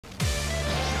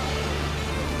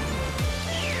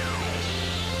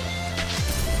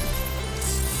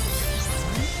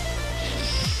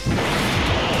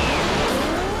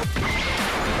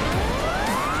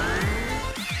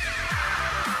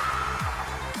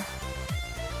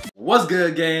What's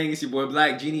good, gang? It's your boy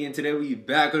Black Genie, and today we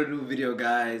back with a new video,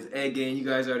 guys. And again, you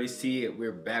guys already see it.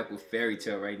 We're back with Fairy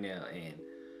Tail right now, and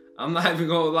I'm not even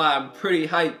gonna lie, I'm pretty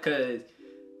hyped because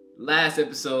last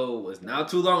episode was not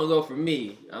too long ago for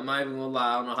me. I'm not even gonna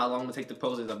lie, I don't know how long it'll take to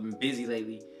post this. I've been busy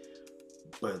lately.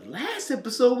 But last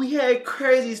episode, we had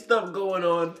crazy stuff going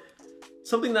on.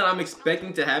 Something that I'm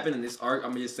expecting to happen in this arc,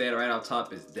 I'm gonna just say it right off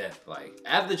top, is death. Like,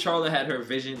 after Charla had her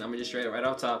vision, I'm gonna just straight it right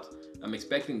off top. I'm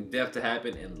expecting death to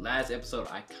happen, and last episode,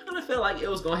 I kind of felt like it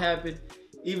was gonna happen,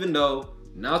 even though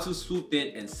Natsu swooped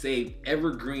in and saved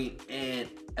Evergreen and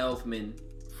Elfman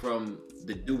from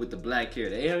the dude with the black hair.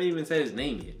 They haven't even said his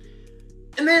name yet.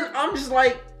 And then I'm just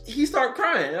like, he started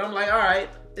crying, and I'm like, all right,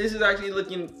 this is actually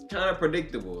looking kind of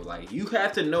predictable. Like, you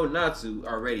have to know Natsu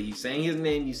already. You saying his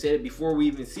name, you said it before we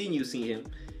even seen him,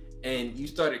 and you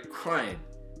started crying.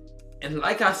 And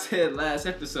like I said last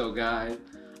episode, guys,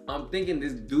 I'm thinking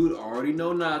this dude already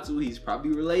know Natsu. He's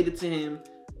probably related to him,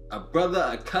 a brother,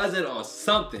 a cousin, or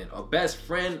something, or best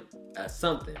friend, or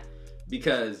something.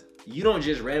 Because you don't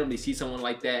just randomly see someone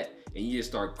like that and you just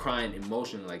start crying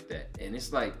emotionally like that. And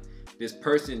it's like, this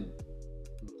person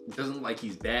doesn't look like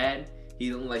he's bad. He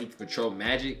doesn't look like he can control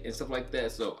magic and stuff like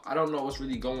that. So I don't know what's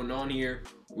really going on here.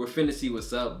 We're finna see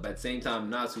what's up. But at the same time,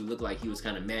 Natsu looked like he was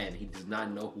kind of mad. He does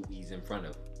not know who he's in front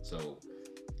of. So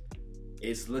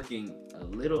it's looking a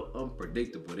little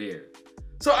unpredictable there.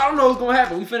 So I don't know what's gonna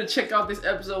happen. We finna check out this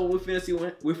episode. We're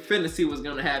finna see what's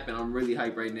gonna happen. I'm really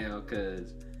hyped right now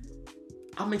because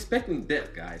I'm expecting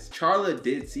death, guys. Charla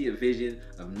did see a vision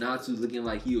of Natsu looking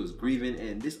like he was grieving,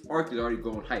 and this arc is already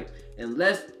going hype.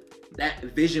 Unless that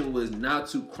vision was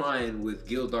Natsu crying with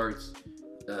Gildarts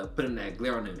putting that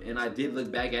glare on him. And I did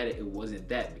look back at it, it wasn't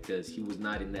that, because he was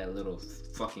not in that little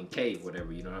fucking cave,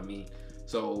 whatever, you know what I mean?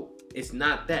 So it's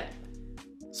not that.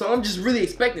 So I'm just really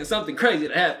expecting something crazy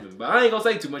to happen. But I ain't gonna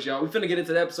say too much, y'all. We finna get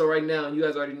into the episode right now, and you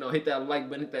guys already know, hit that like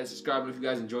button, hit that subscribe button if you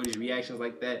guys enjoy these reactions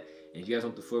like that. And if you guys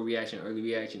want the full reaction, early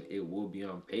reaction, it will be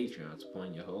on Patreon,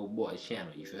 supporting your whole boy's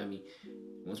channel, you feel me?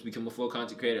 Once we become a full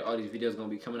content creator, all these videos gonna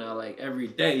be coming out like every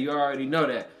day. You already know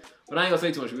that. But I ain't gonna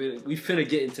say too much. We finna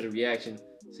get into the reaction,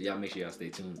 so y'all make sure y'all stay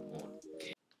tuned on.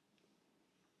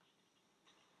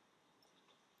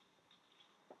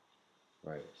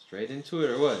 Right, straight into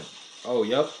it or what? Oh,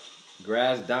 yup.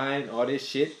 Grass dying, all this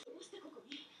shit.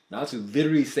 Natsu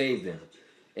literally saved them.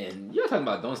 And y'all talking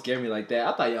about don't scare me like that.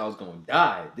 I thought y'all was gonna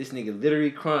die. This nigga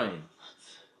literally crying.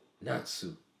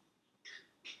 Natsu.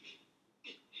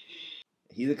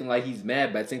 He looking like he's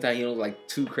mad, but at the same time he don't look like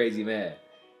too crazy mad.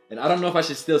 And I don't know if I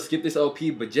should still skip this OP,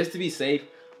 but just to be safe,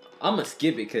 I'm gonna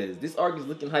skip it because this arc is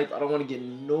looking hype. I don't want to get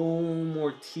no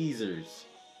more teasers.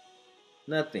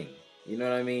 Nothing. You know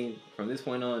what I mean? From this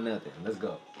point on, nothing. Let's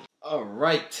go.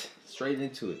 Alright, straight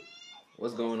into it.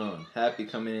 What's going on? Happy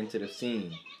coming into the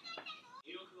scene.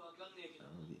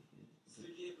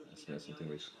 I smell something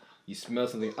rich. You smell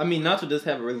something. I mean, Natsu does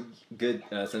have a really good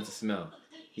sense of smell.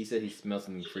 He said he smells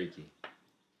something freaky.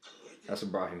 That's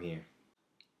what brought him here.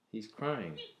 He's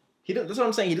crying. That's what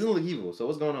I'm saying. He doesn't look evil. So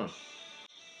what's going on?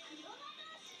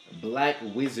 Black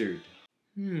Wizard.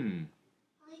 Is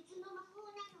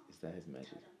that his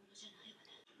magic?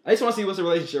 I just want to see what's the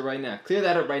relationship right now. Clear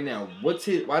that up right now. Why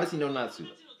does he know Natsu?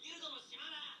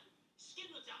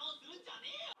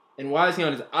 And why is he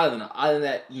on this island? An island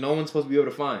that no one's supposed to be able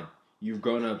to find. You've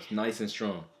grown up nice and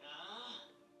strong.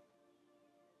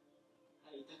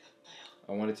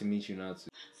 I wanted to meet you,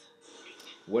 Natsu.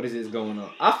 What is this going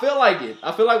on? I feel like it.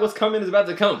 I feel like what's coming is about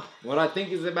to come. What I think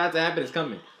is about to happen is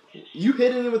coming. You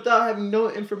hitting it without having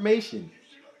no information.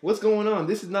 What's going on?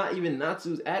 This is not even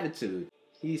Natsu's attitude.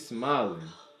 He's smiling.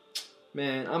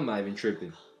 Man, I'm not even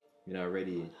tripping. You're not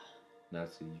ready yet.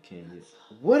 Natsu, you can't yet.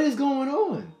 What is going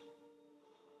on?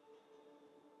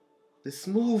 The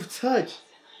smooth touch.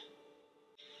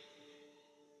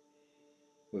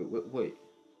 Wait.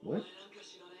 What?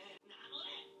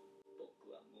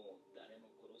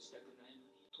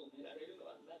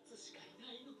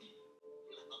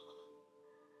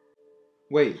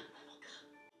 Wait.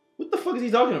 What the fuck is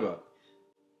he talking about?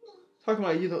 Talking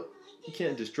about you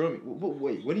can't destroy me.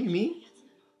 Wait, what do you mean?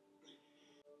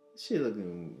 This shit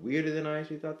looking weirder than I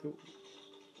actually thought.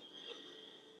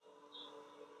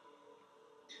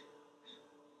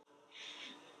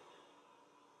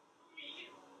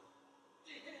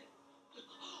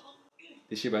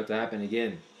 This shit about to happen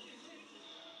again.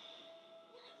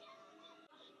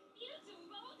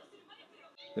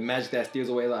 The magic that steals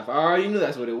away life. I already knew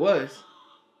that's what it was.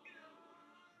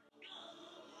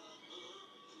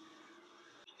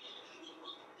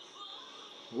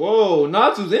 Whoa,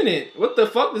 Natsu's in it. What the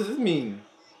fuck does this mean?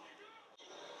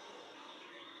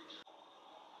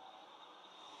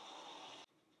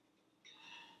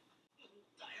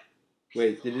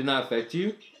 Wait, did it not affect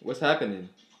you? What's happening?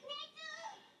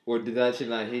 Or did that shit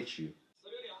not hit you?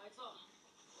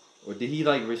 Or did he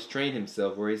like restrain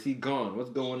himself? Or is he gone? What's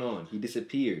going on? He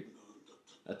disappeared.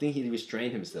 I think he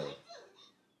restrained himself.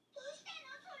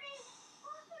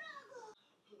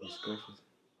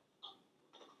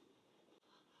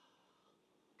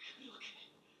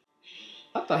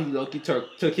 I thought he low-key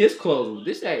took his clothes.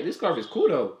 This scarf is cool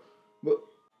though. But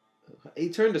he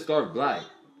turned the scarf black.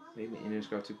 Maybe the inner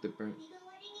scarf took the burn.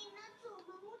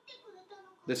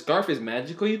 The scarf is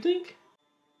magical, you think?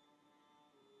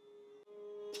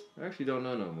 I actually don't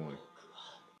know no more.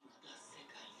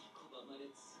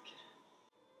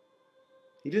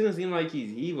 He doesn't seem like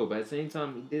he's evil, but at the same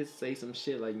time, he did say some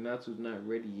shit like Natsu's not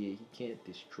ready yet. He can't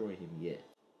destroy him yet.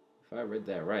 If I read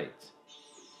that right.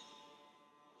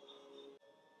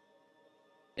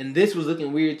 And this was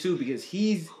looking weird too because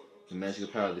he's the magical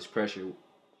power of this pressure.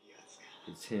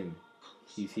 It's him.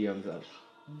 He's here on top.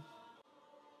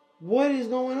 What is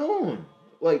going on?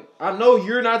 Like, I know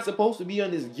you're not supposed to be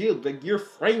on this guild. Like, you're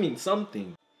framing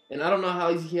something. And I don't know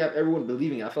how he have everyone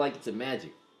believing it. I feel like it's a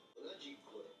magic.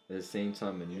 At the same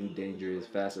time, a new danger is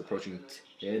fast approaching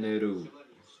Teneru.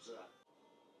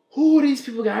 Who are these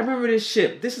people? I remember this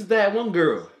ship. This is that one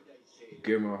girl.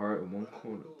 Grimoire heart in one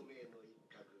corner.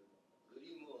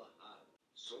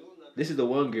 This is the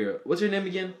one girl. What's her name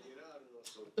again?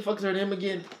 What the fuck is her name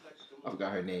again? I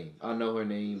forgot her name. I know her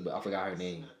name, but I forgot her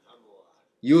name.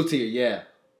 Yultier, yeah.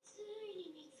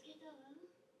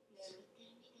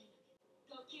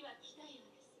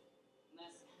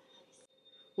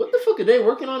 What the fuck are they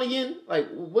working on again? Like,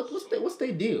 what's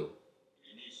their deal?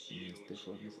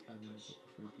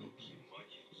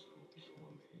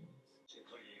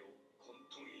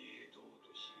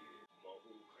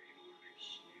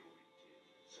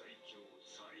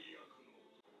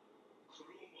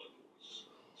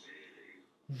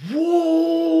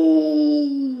 Whoa!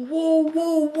 Whoa,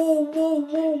 whoa, whoa, whoa,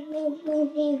 whoa, whoa,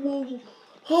 whoa, whoa, whoa.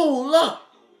 Hold up!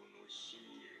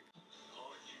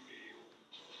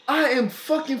 I am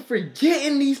fucking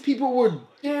forgetting these people were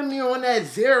damn near on that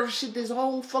Zeref shit this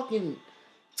whole fucking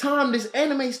time this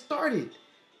anime started.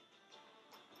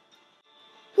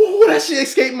 Whoa, that shit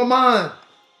escaped my mind.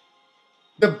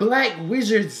 The Black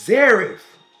Wizard Zeref.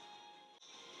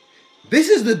 This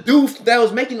is the dude that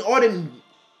was making all them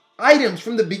items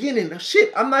from the beginning.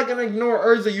 Shit, I'm not gonna ignore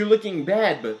Urza, you're looking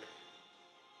bad, but...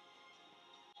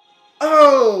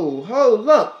 Oh, hold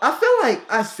up. I feel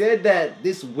like I said that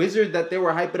this wizard that they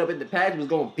were hyping up in the pack was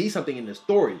gonna be something in the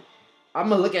story. I'm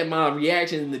gonna look at my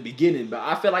reaction in the beginning, but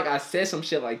I feel like I said some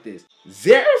shit like this.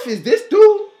 Zeref is this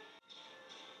dude?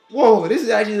 Whoa, this is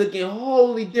actually looking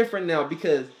wholly different now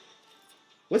because...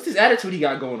 What's this attitude he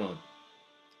got going on?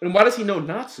 And why does he know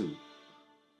Natsu?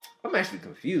 I'm actually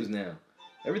confused now.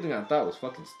 Everything I thought was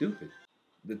fucking stupid.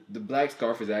 The black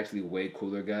scarf is actually way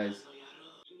cooler, guys.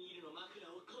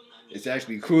 It's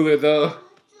actually cooler, though.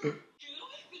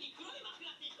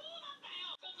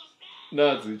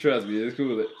 Natsu, trust me, it's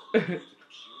cooler.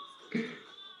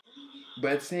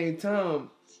 But at the same time,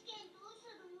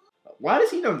 why does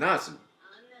he know Natsu?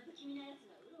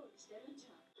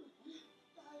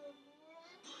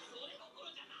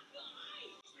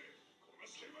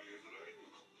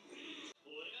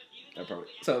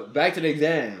 So back to the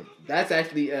exam. That's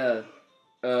actually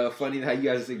funny how you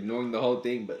guys are ignoring the whole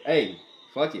thing, but hey,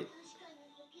 fuck it.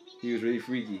 He was really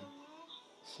freaky.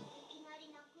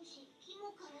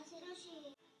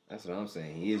 That's what I'm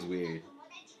saying. He is weird.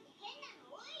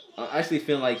 I actually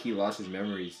feel like he lost his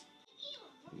memories.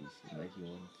 Like he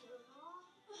wants.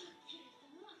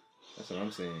 That's what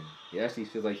I'm saying. He actually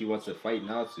feels like he wants to fight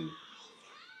Natsu.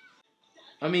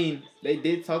 I mean, they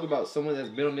did talk about someone that's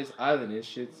been on this island and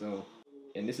shit, so...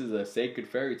 And this is a sacred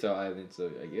fairy tale island,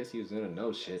 so I guess he was gonna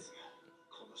know shit.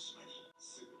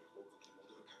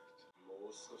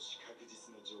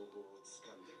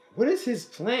 What is his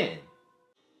plan?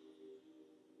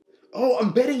 Oh,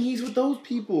 I'm betting he's with those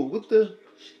people, with the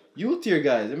Yultier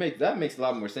guys. That makes a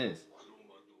lot more sense.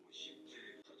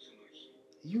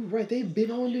 You right, they've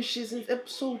been on this shit since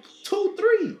episode 2,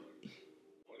 3.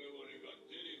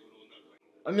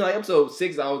 I mean, like episode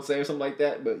 6, I would say, or something like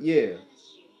that, but yeah.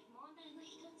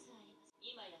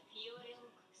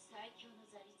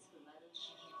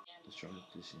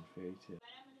 Fairy tale.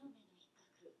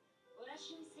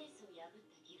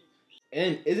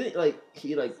 And isn't like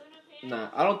he like nah,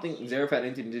 I don't think Zeref had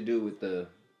anything to do with the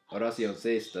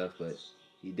RatioGt stuff, but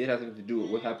he did have something to do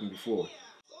with what happened before.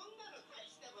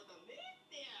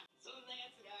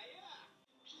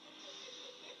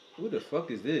 Who the fuck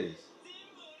is this?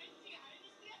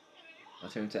 I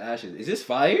turned to ashes. Is this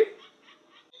fire?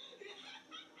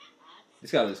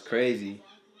 This guy looks crazy.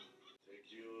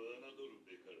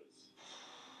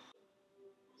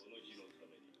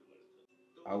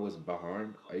 I was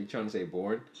born. Are you trying to say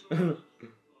born?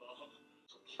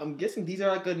 I'm guessing these are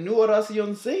like a new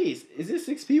Oración 6. Is it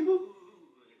 6 people?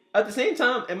 At the same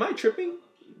time, am I tripping?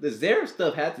 The Zeref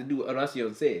stuff had to do with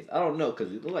Oración 6. I don't know,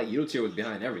 because it looked like Yudochir was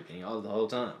behind everything all the whole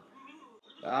time.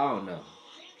 I don't know.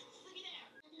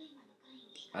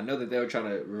 I know that they were trying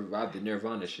to revive the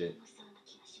Nirvana shit.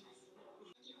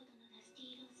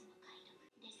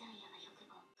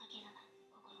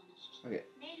 Okay.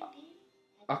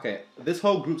 Okay, this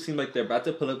whole group seems like they're about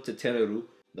to pull up to Teneru.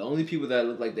 The only people that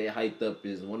look like they hyped up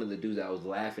is one of the dudes that was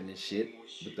laughing and shit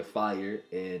with the fire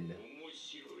and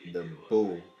the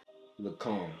bull. Look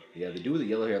calm. Yeah, the dude with the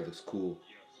yellow hair looks cool.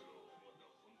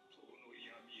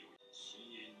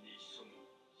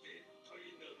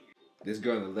 This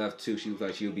girl on the left too, she looks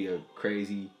like she'll be a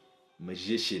crazy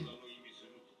magician.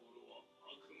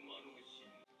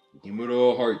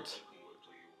 Imuro heart.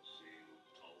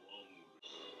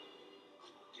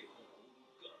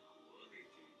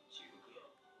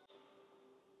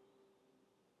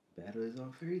 Battle is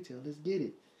on Fairy Tail, let's get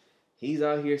it. He's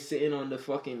out here sitting on the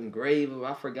fucking grave of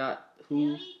I forgot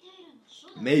who.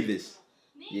 Mavis.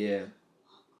 Yeah.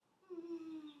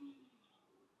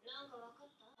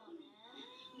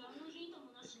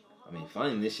 I mean,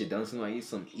 finding this shit doesn't seem like it's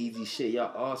some easy shit.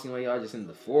 Y'all all seem like y'all just in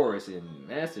the forest, and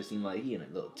Master seemed like he in a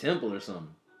little temple or something.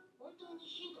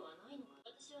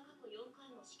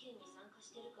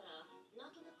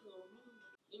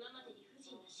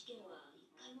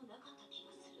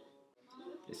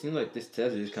 It seems like this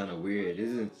test is kind of weird. It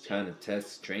isn't trying to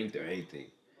test strength or anything.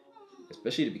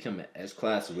 Especially to become an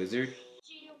S-class wizard.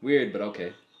 Weird, but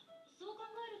okay.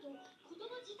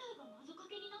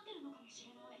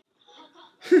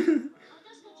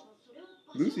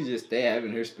 Lucy just stay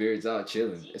having her spirits out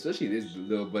chilling. Especially this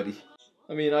little buddy.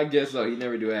 I mean, I guess so. He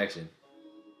never do action.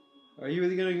 Are you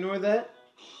really gonna ignore that?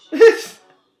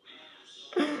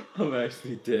 I'm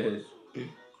actually dead.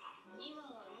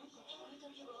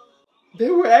 They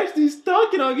were actually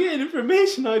stalking on getting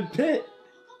information, I bet.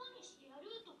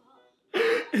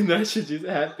 And that shit just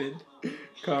happened.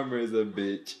 Karma is a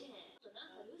bitch.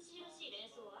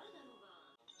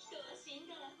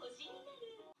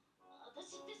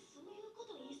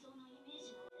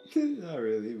 Not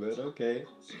really, but okay.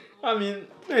 I mean,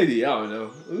 maybe, I don't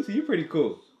know. Lucy, you're pretty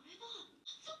cool.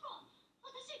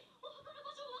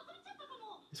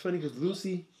 It's funny because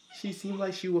Lucy, she seemed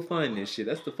like she would find this shit.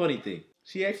 That's the funny thing.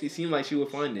 She actually seemed like she would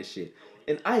find this shit.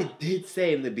 And I did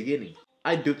say in the beginning,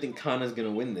 I do think Kana's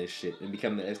gonna win this shit and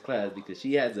become the S-class because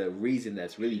she has a reason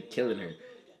that's really killing her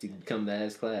to become the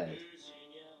S-class.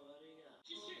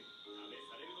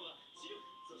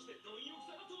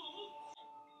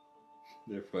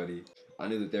 They're funny. I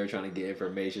knew that they were trying to get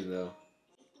information though.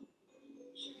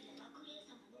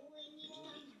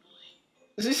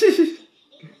 She's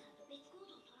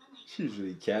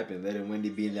really capping, letting Wendy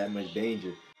be in that much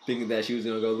danger. Thinking that she was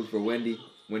gonna go look for Wendy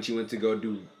when she went to go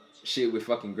do shit with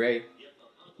fucking Gray.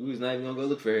 We was not even gonna go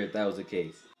look for her if that was the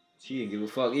case. She didn't give a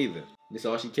fuck either. That's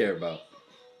all she cared about.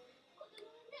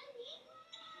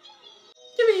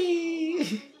 Jimmy!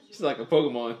 She's like a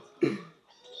Pokemon.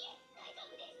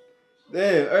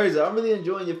 Damn, Urza, I'm really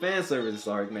enjoying your fan service,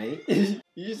 Sark, man.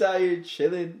 You just out here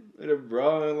chilling with a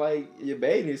bra and like your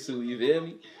bathing suit, you feel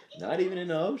me? Not even in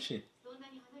the ocean.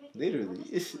 Literally.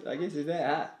 I guess it's that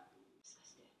hot.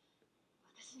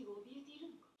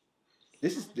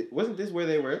 Wasn't this where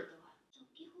they were?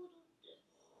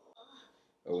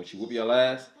 Oh, when she whoop y'all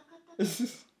ass?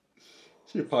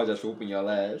 She apologized for whooping y'all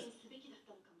ass.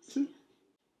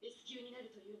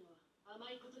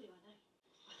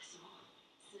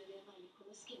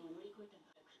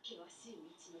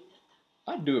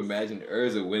 I do imagine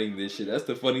Urza winning this shit. That's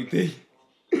the funny thing.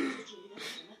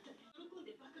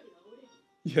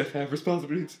 You have to have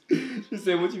responsibilities. She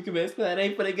said, "What you commence that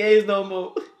ain't for the gays no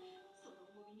more."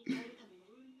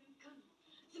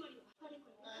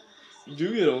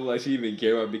 Julia don't look like she even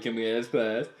care about becoming an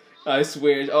S-class. I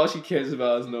swear, all she cares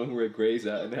about is knowing who her grades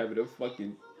out and having a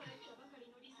fucking...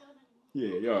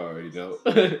 Yeah, y'all already know.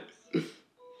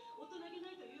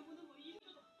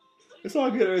 It's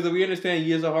all good, Urza. We understand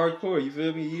you is a hardcore. You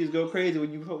feel me? You just go crazy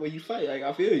when you fight. Like,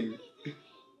 I feel you.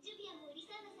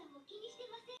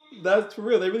 That's for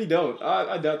real. They really don't.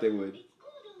 I doubt they would.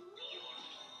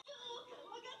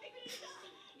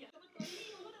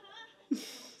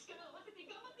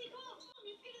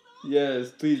 Yes,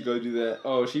 please go do that.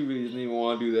 Oh, she really doesn't even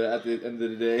want to do that at the end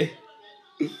of the day.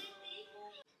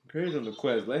 Gray's on the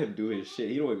quest. Let him do his shit.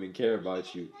 He don't even care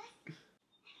about you.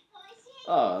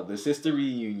 Ah, the sister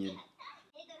reunion.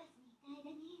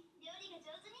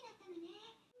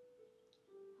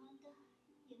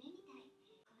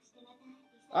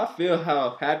 I feel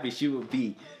how happy she would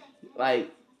be.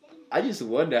 Like, I just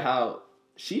wonder how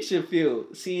she should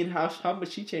feel seeing how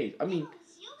much she changed. I mean,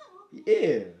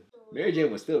 yeah. Mary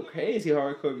Jane was still crazy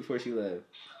hardcore before she left.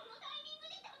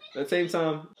 At the same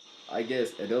time, I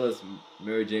guess Adilla's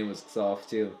Mary Jane was soft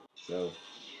too. So.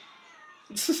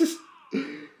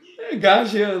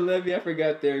 Gosh, yeah, Levy, I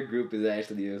forgot their group is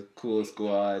actually a cool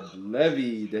squad.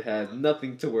 Levy that has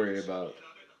nothing to worry about.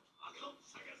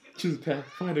 Choose a path,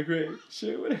 find a grave.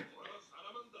 Shit, whatever.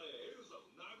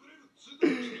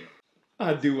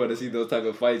 I do want to see those type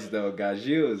of fights though.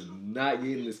 Gajil is not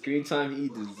getting the screen time he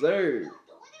deserved.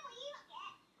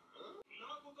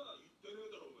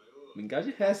 I mean,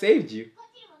 Gajil has saved you.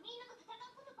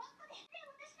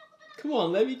 Come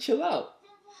on, Levy, chill out.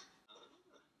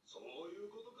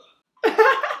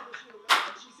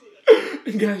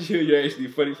 Gajil, you're actually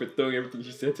funny for throwing everything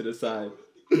she said to the side.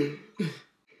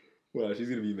 Wow, she's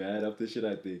gonna be mad after shit,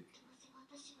 I think.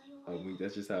 I mean,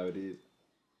 that's just how it is.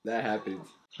 That happens.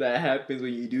 That happens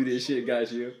when you do this shit,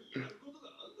 Gajil.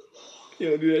 You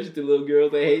don't do that shit to little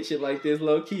girls. They hate shit like this,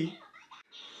 low key.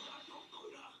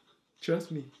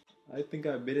 Trust me, I think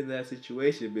I've been in that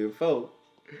situation before.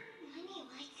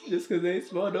 Just because they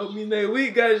small don't mean they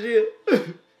weak, Gajil.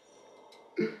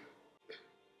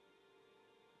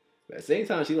 But at the same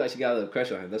time, she got a little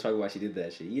crush on him. That's probably why she did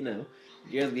that shit. You know,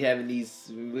 girls be having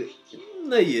these.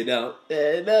 No, you don't.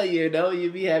 No, you don't. You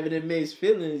be having them mixed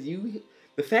feelings.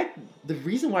 The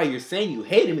reason why you're saying you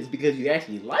hate him is because you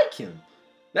actually like him.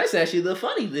 That's actually the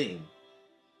funny thing.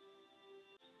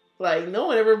 Like, no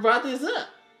one ever brought this up.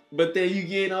 But then you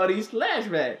getting all these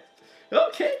flashbacks.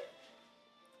 Okay.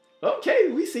 Okay,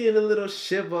 we seeing a little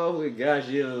ship off with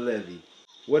Gajil and Levy.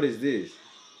 What is this?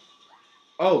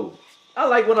 Oh, I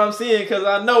like what I'm seeing because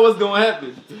I know what's going to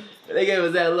happen. They gave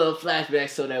us that little flashback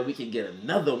so that we can get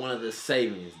another one of the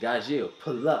savings. Gajil,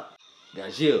 pull up.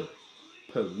 Gajil,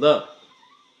 pull up.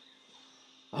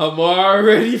 I'm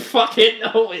already fucking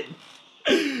knowing.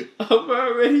 I'm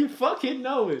already fucking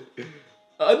knowing.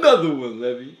 Another one,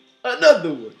 Levy.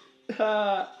 Another one.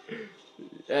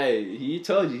 Hey, he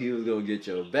told you he was going to get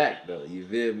your back, though. You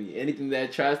feel me? Anything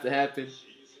that tries to happen,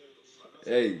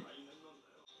 hey.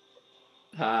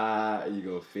 You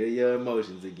going to feel your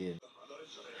emotions again.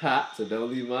 So don't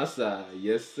leave my side.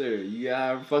 Yes, sir. You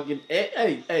got fucking...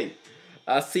 Hey.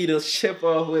 I see the ship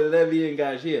off with Levy and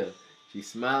Gajil. She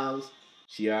smiles.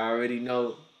 She already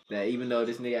know that even though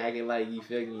this nigga acting like you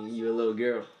fucking you a little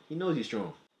girl, he knows you're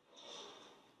strong.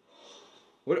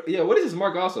 What is this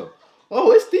mark also?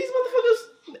 Oh, it's these motherfuckers.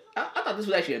 I thought this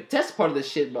was actually a test part of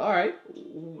this shit, but alright.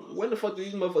 When the fuck did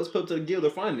these motherfuckers put up to the guild to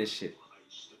find this shit?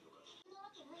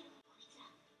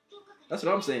 That's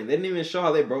what I'm saying. They didn't even show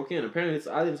how they broke in. Apparently this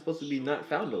island is supposed to be not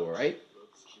foundable, right?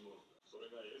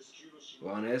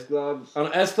 Well, on an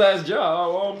S-class job, I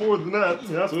want more than that.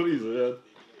 That's what he said.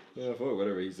 Yeah, fuck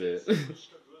whatever he said.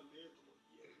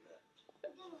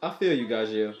 I feel you,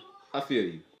 Gajil. I feel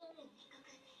you.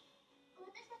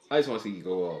 I just want to see you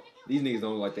go off. These niggas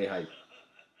don't look like they hype.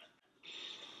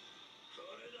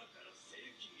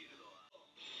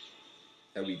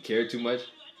 That we care too much?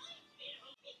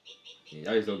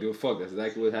 Yeah, I just don't give a fuck. That's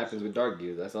exactly what happens with Dark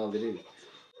Guilds. That's all it is.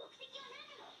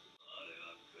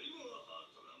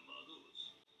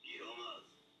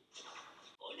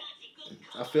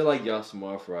 I feel like y'all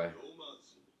smart fry.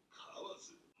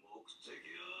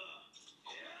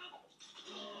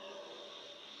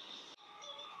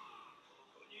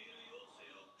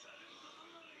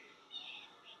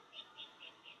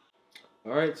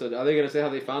 Alright, so are they gonna say how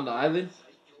they found the island?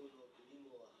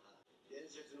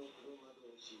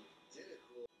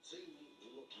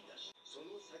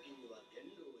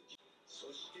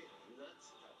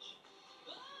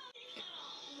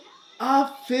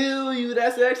 I feel you.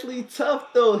 That's actually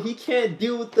tough though. He can't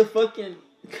deal with the fucking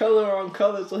color on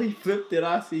color, so he flipped it.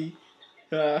 I see.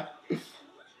 The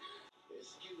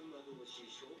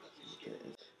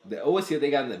OSC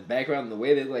they got in the background, the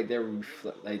way they like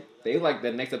they like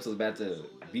the next episode's about to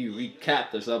be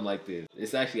recapped or something like this.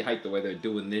 It's actually hyped the way they're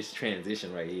doing this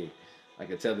transition right here. I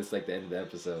can tell this like the end of the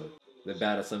episode. The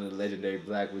battle of some of the legendary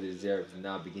Black Wizards Zeref is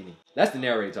now beginning. That's the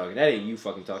narrator talking. That ain't you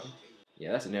fucking talking.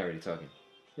 Yeah, that's the narrator talking.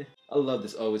 I love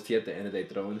this OST at the end of they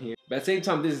throw in here. But at the same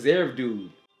time, this Zeref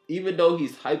dude, even though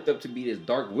he's hyped up to be this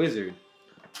dark wizard,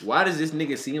 why does this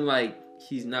nigga seem like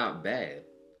he's not bad?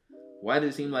 Why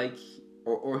does it seem like,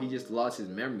 or he just lost his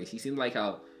memories? He seemed like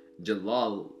how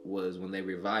Jalal was when they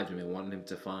revived him and wanted him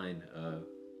to find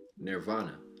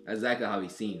Nirvana. That's exactly how he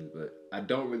seems, but I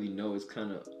don't really know. It's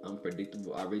kind of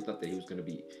unpredictable. I really thought that he was going to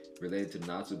be related to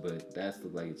Natsu, but that's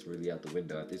like it's really out the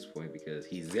window at this point because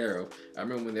he's Zeref. I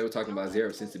remember when they were talking about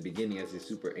Zeref since the beginning as his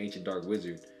super ancient dark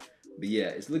wizard. But yeah,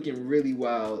 it's looking really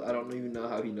wild. I don't even know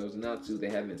how he knows Natsu. They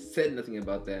haven't said nothing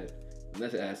about that.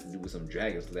 Unless it has to do with some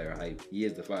Dragon Slayer hype. He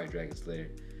is the Fire Dragon Slayer.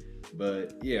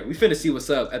 But yeah, we finna see what's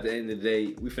up at the end of the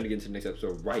day. We finna get into the next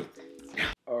episode right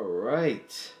now.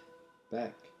 Alright.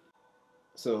 Back.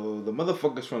 So the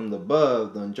motherfuckers from the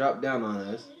above done dropped down on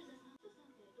us.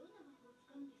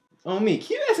 On me,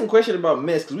 keep asking questions about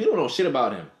Mess because we don't know shit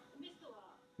about him.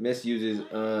 Mess uses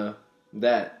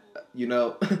that, you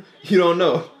know, you don't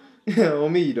know.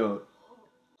 On me, you don't.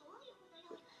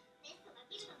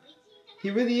 He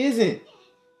really isn't.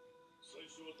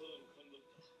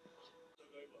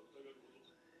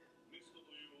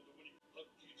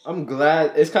 I'm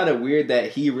glad. It's kind of weird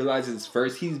that he realizes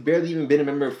first. He's barely even been a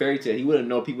member of Fairy Tail. He wouldn't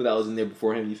know people that was in there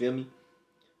before him. You feel me?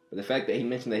 But the fact that he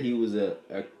mentioned that he was a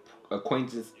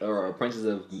acquaintance or apprentice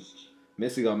of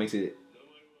Mystical makes it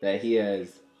that he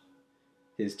has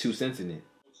his 2 cents in it.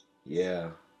 Yeah,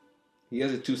 he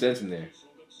has his 2 cents in there.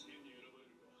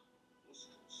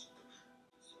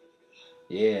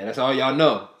 Yeah, that's all y'all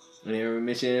know. And they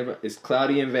mention it's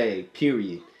cloudy and vague.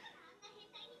 Period.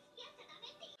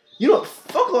 You know,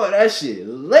 fuck all that shit.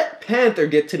 Let Panther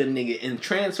get to the nigga and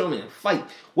transform and fight.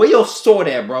 Where your sword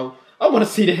at, bro? I want to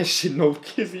see that shit. No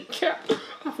kizzy cap.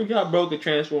 I forgot bro could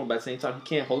transform, but at the same time, he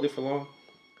can't hold it for long.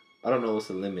 I don't know what's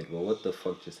the limit, but what the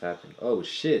fuck just happened? Oh,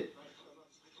 shit.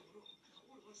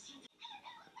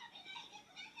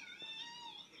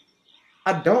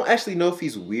 I don't actually know if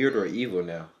he's weird or evil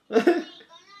now.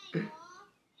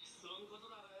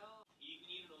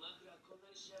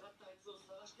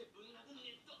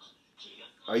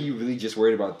 Are you really just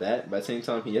worried about that? But at the same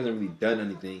time, he hasn't really done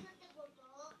anything.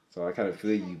 So I kind of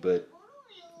feel you, but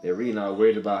they're really not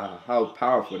worried about how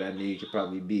powerful that nigga could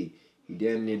probably be. He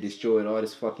damn near destroyed all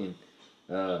this fucking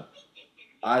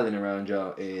island around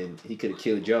y'all, and he could have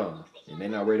killed y'all. And they're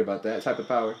not worried about that type of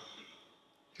power.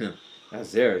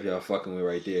 That's Zeref y'all fucking with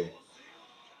right there.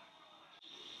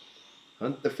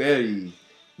 Hunt the fairies.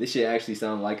 This shit actually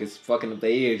sounds like it's fucking up the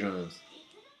eardrums.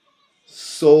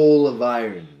 Soul of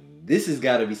Iron. This has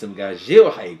got to be some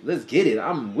Gajil hype. Let's get it.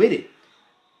 I'm with it.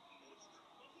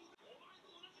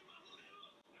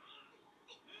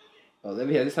 Oh, let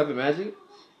me have this type of magic?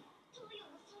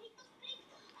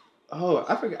 Oh,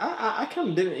 I forgot. I kind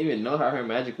of didn't even know how her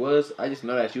magic was. I just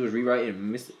know that she was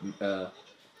rewriting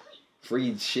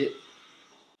Freed shit.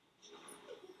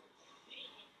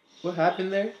 What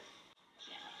happened there?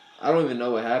 I don't even know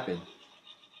what happened.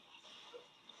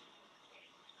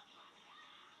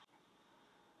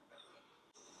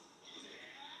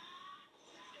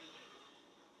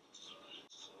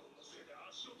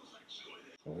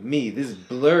 Oh, me, this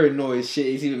blur noise shit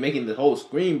is even making the whole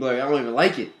screen blurry. I don't even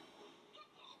like it.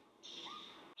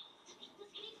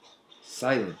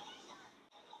 Silent.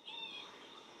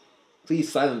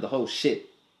 Please silent the whole shit.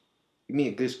 Give me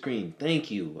a good screen.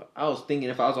 Thank you. I was thinking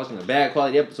if I was watching a bad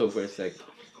quality episode for a second.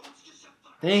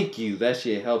 Thank you. That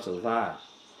shit helps a lot.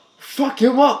 Fuck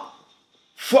him up.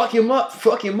 Fuck him up.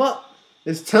 Fuck him up.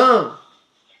 It's time.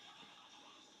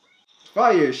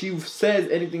 Fire. She says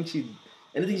anything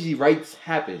she writes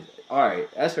happens. Alright,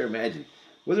 that's her magic.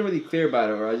 Wasn't really clear about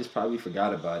it, or I just probably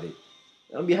forgot about it.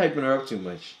 Don't be hyping her up too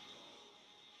much.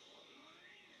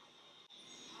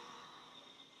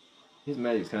 His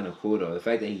magic's kind of cool though. The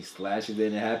fact that he slashes it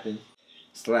and it happens.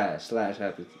 Slash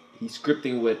happens. He's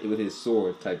scripting with his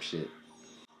sword type shit.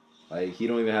 Like, he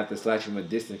don't even have to slash from a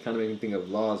distance. Kind of make me think of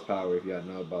Law's power, if y'all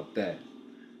know about that.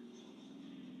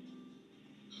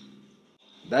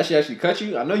 That shit actually cut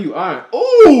you? I know you aren't.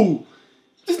 Ooh!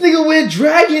 This nigga went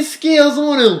dragon scales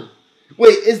on him.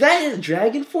 Wait, is that his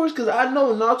dragon force? Because I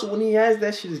know Naruto, when he has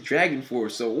that shit, is dragon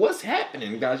force. So what's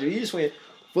happening, guys? You just went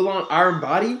full on iron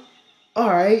body?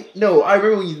 Alright. No, I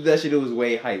remember when you did that shit, it was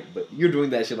way hype. But you're doing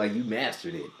that shit like you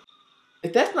mastered it.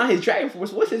 If that's not his dragon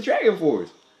force, what's his dragon force?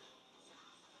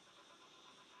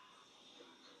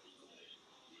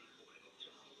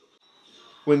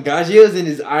 When Gajil's in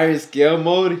his iron scale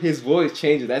mode, his voice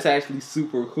changes. That's actually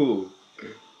super cool.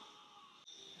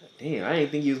 Damn, I didn't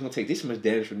think he was gonna take this much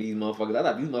damage from these motherfuckers. I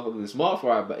thought these motherfuckers were small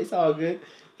fry, but it's all good.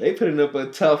 They putting up a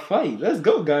tough fight. Let's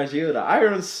go, Gajil, the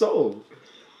Iron Soul.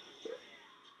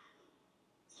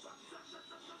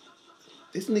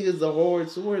 This nigga's the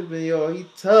hard swordsman, y'all. He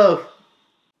tough.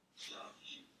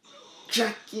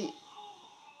 Jacques. He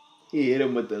hit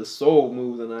him with the soul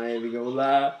moves, and I ain't even gonna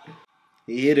lie.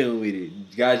 He hit him with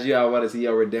it. Gajil, I want to see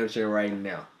your redemption right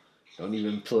now. Don't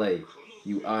even play.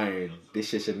 You iron. This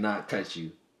shit should not cut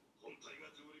you.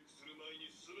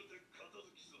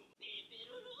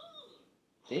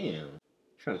 Damn.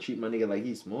 Trying to treat my nigga like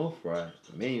he's small fry.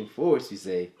 Main force, you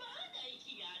say.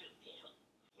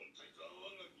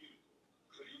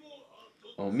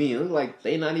 On me, it look like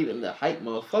they not even the hype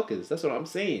motherfuckers. That's what I'm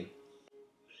saying.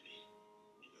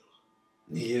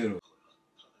 Yeah.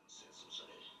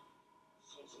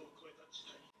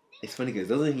 It's funny because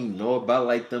doesn't he know about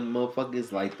like them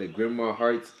motherfuckers, like the Grimoire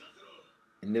hearts?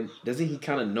 And then doesn't he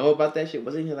kind of know about that shit?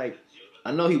 Wasn't he like,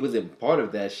 I know he wasn't part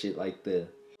of that shit, like the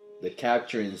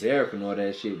capturing Zeref and all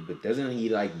that shit, but doesn't he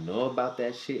like know about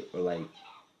that shit? Or like,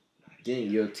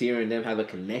 didn't Yotier and them have a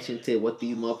connection to what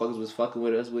these motherfuckers was fucking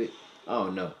with us with? I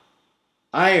don't know.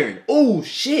 Iron. Oh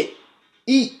shit.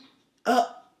 Eat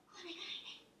up.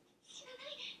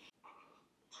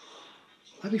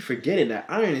 I be forgetting that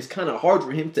iron is kind of hard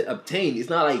for him to obtain. It's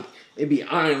not like it be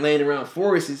iron laying around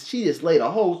forests. She just laid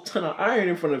a whole ton of iron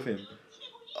in front of him.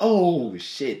 Oh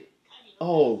shit.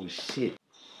 Oh shit.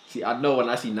 See, I know when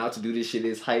I see not to do this shit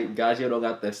is hype. Guys, you don't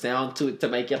got the sound to it to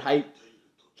make it hype.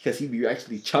 Because he be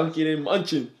actually chunking and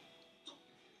munching.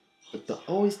 But the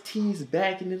OST is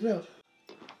backing it up.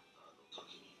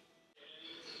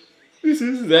 This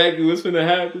is exactly what's gonna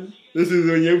happen. This is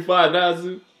when you find out.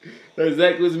 That's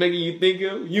exactly what's making you think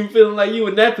of. You feeling like you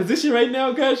in that position right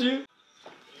now, Kasha?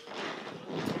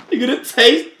 You're gonna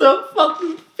taste the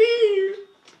fucking fear.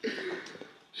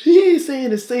 He ain't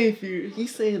saying the same fear.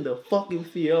 He's saying the fucking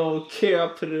fear. I don't care. I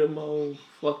put it in my own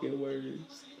fucking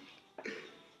words.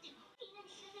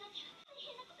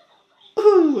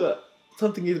 Ooh,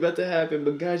 something is about to happen,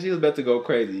 but gosh, he was about to go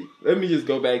crazy. Let me just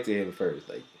go back to him first.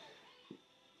 Like,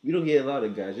 we don't get a lot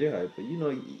of guys you're hype, but you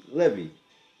know, Levy,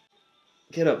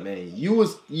 get up, man. You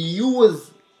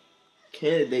was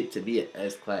candidate to be an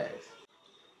S class.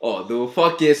 Oh, the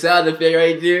fucking sound effect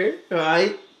right there.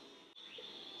 Alright.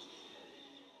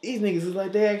 These niggas is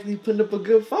like they actually putting up a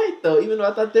good fight though, even though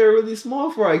I thought they were really small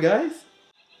fry, guys.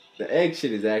 The egg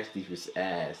shit is actually just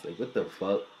ass. Like, what the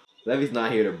fuck? Levy's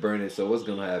not here to burn it, so what's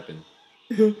gonna happen?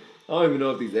 I don't even know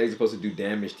if these eggs are supposed to do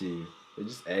damage to you. They're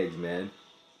just eggs, man.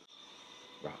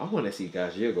 Bro, I want to see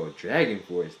Gajia go Dragon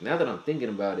Force. Now that I'm thinking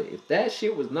about it, if that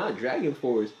shit was not Dragon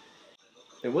Force,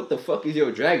 then what the fuck is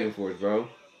your Dragon Force, bro?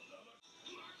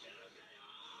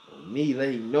 Me, let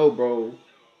him know, bro.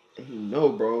 Let him know,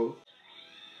 bro.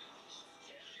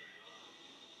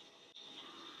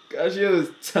 Gajia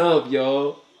is tough,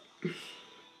 y'all.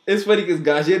 It's funny because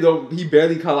Gajia he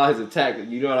barely call out his attack.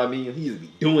 You know what I mean? He just be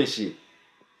doing shit.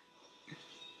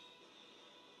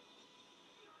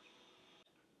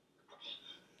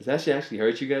 Does that shit actually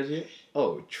hurt you guys yet?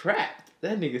 Oh, trapped.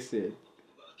 That nigga said.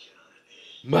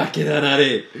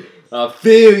 Makinanare. I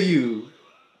feel you.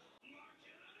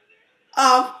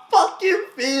 I fucking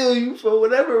feel you for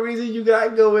whatever reason you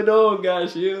got going on,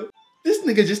 guys. This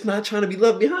nigga just not trying to be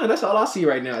left behind. That's all I see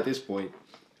right now at this point.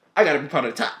 I gotta be part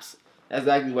of the tops. That's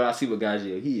exactly what I see with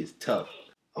Gajia. He is tough.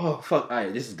 Oh, fuck.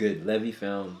 Alright, this is good. Levy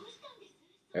found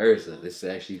Ursa. This is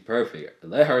actually perfect.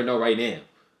 Let her know right now.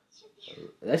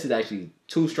 This is actually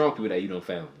two strong people that you don't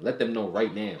found. Let them know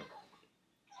right now.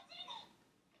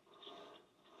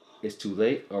 It's too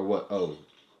late or what? Oh,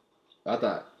 I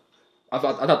thought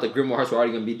the Grimoire hearts were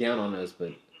already gonna be down on us,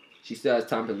 but she still has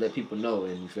time to let people know.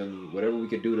 And you feel me? Whatever we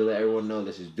could do to let everyone know,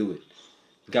 let's just do it.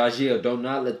 Gajia, do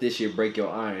not let this shit break your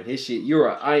iron. His shit, you're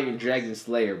an Iron Dragon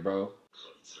Slayer, bro.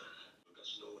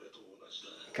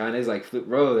 Kinda is like flip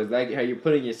roll. It's like how you're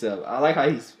putting yourself. I like how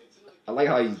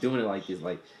he's doing it like this.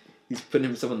 Like he's putting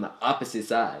himself on the opposite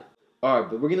side. Alright,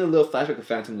 but we're getting a little flashback of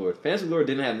Phantom Lord. Phantom Lord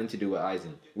didn't have nothing to do with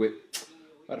Aizen. Why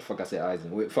the fuck I said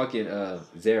Aizen? With fucking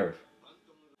Zeref.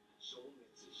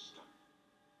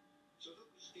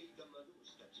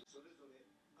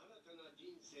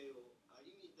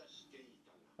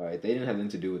 Alright, they didn't have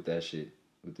nothing to do with that shit.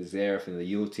 With the Zeref and the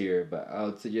Yule tier, but I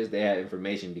would suggest they had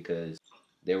information because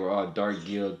they were all dark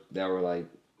guild that were like,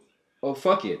 oh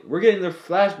fuck it. We're getting the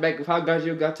flashback of how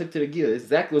Gajio got took to the guild. That's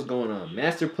exactly what's going on.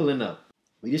 Master pulling up.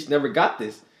 We just never got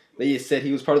this. They just said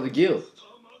he was part of the guild.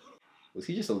 Was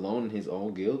he just alone in his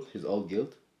own guild? His old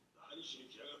guild?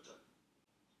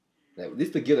 Like, this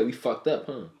is the guild that we fucked up,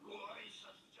 huh?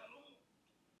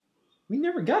 We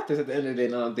never got this at the end of the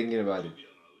day, now I'm thinking about it.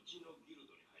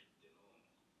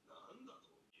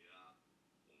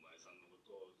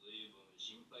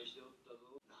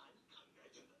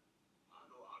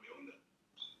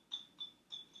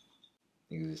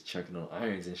 He was just chunking on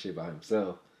irons and shit by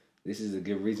himself. This is a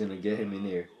good reason to get him in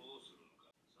there.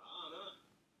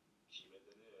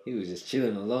 He was just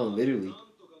chilling alone, literally.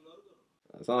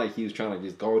 It's not like he was trying to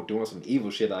just go doing some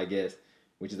evil shit, I guess.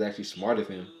 Which is actually smart of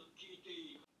him.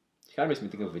 He kind of makes me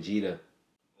think of Vegeta.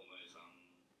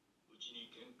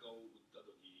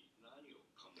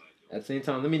 At the same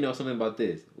time, let me know something about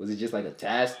this. Was it just like a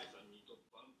task?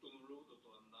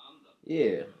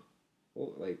 Yeah.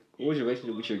 Well, like, what was your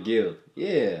relationship with your guild?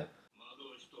 Yeah.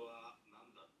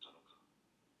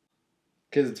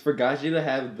 Because for Gaji to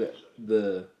have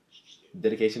the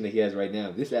dedication that he has right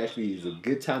now, this actually is a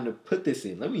good time to put this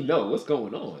in. Let me know what's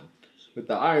going on with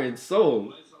the Iron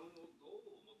Soul.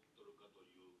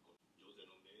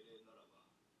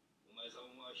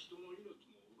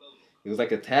 It was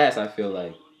like a task, I feel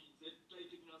like.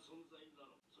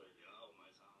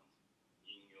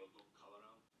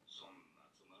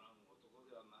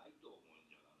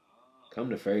 Come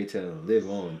to Fairy Tail and live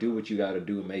on. Do what you gotta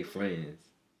do and make friends.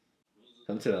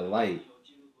 Come to the light.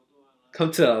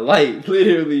 Come to the light,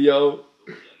 literally, yo.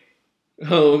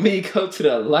 Oh, me, come to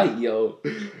the light, yo.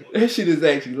 That shit is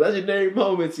actually legendary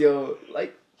moments, yo.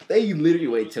 Like, they literally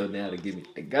wait till now to give me.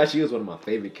 Like, gosh, he was one of my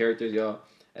favorite characters, y'all.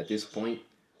 At this point,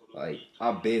 like,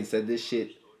 I've been said this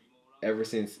shit ever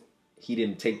since he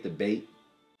didn't take the bait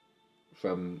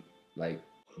from, like,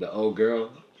 the old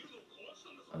girl.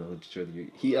 I don't know what to show.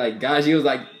 He, like, Gaji was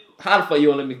like, how the fuck you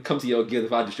want to let me come to your guild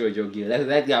if I destroyed your guild? That's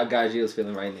exactly how Gaji was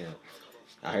feeling right now.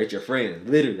 I hurt your friends.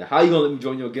 Literally. How you gonna let me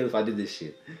join your guild if I did this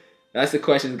shit? That's the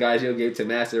question Gaji gave to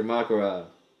Master Makara.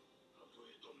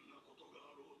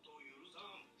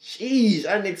 Sheesh,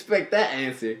 I didn't expect that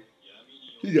answer.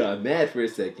 He got mad for a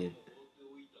second.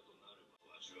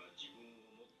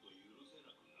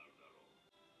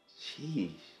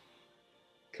 Sheesh.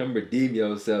 Come redeem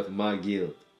yourself in my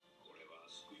guild.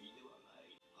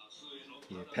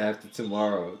 Yeah, path to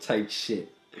tomorrow type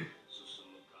shit.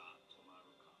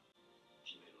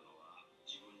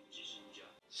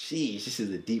 Sheesh, this is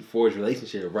a deep forged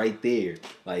relationship right there.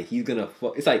 Like, he's gonna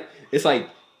fuck. It's like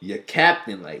your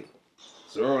captain, like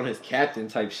Zoro on his captain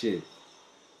type shit.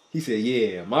 He said,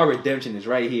 yeah, my redemption is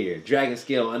right here. Dragon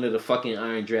scale under the fucking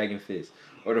Iron Dragon Fist.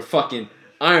 Or the fucking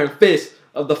Iron Fist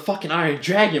of the fucking Iron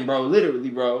Dragon, bro. Literally,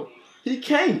 bro. He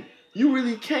can't. You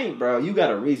really can't, bro. You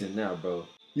got a reason now, bro.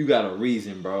 You got a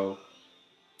reason, bro.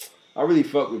 I really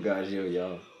fuck with Gajil,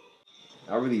 y'all.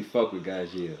 I really fuck with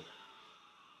Gajil.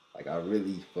 Like, I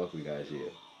really fuck with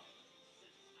Gajil.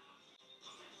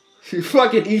 You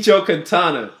fucking eat your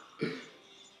katana.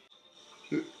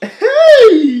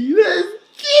 Hey! Let's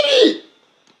get it!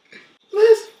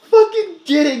 Let's fucking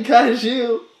get it,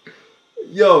 Gajil.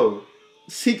 Yo,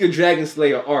 Secret Dragon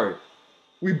Slayer art.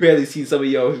 We barely see some of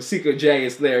your Secret Dragon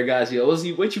Slayer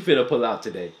Gajil. What you finna pull out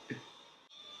today?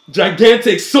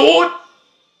 Gigantic sword?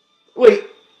 Wait,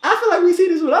 I feel like we seen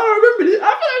this one. I don't remember this. I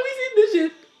feel like we seen this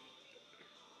shit.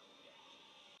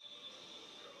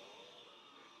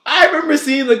 I remember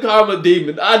seeing the Karma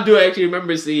Demon. I do actually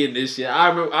remember seeing this shit.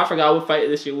 I forgot what fight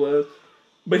this shit was.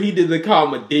 But he did the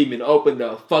Karma Demon. Open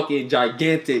the fucking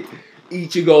gigantic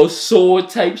Ichigo sword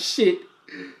type shit.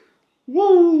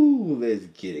 Woo! Let's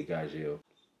get it, Gajil.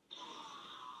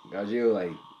 Gajil,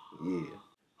 like, yeah.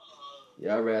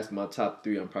 Y'all ever asked my top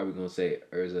 3, I'm probably gonna say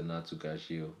Urza, Natsu,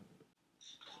 Gajil.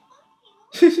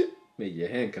 Make your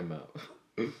hand come out.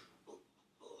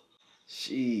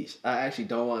 Sheesh. I actually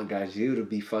don't want Gajil to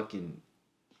be fucking...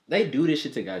 They do this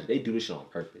shit to Gajil. They do this shit on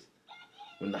purpose.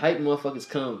 When the hype motherfuckers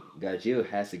come, Gajil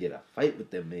has to get a fight with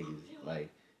them niggas. Like,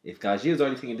 if Gajil's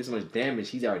already taking this much damage,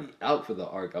 he's already out for the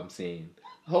arc, I'm saying.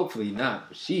 Hopefully not.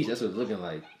 But sheesh, that's what it's looking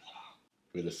like.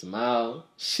 With a smile.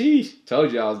 Sheesh.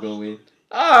 Told you I was gonna win.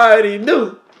 I already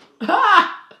knew.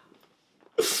 I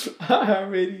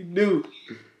already knew.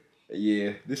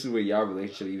 Yeah, this is where y'all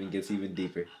relationship even gets even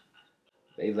deeper.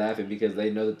 They laughing because they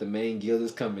know that the main guild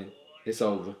is coming. It's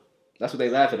over. That's what they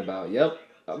laughing about. Yep,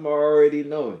 I'm already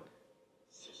knowing.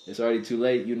 It's already too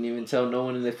late. You didn't even tell no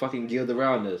one in the fucking guild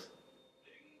around us.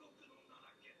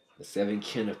 The 7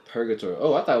 kin of purgatory.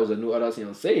 Oh, I thought it was a new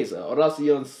Audacion 6.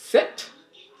 Audacion 7.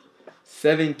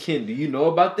 7 kin. Do you know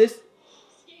about this?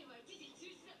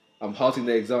 I'm halting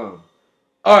the exam.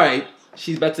 Alright,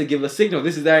 she's about to give a signal.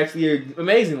 This is actually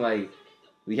amazing. Like,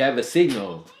 we have a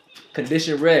signal.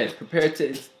 Condition red. Prepare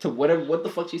to whatever, what the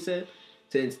fuck she said?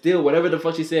 To instill whatever the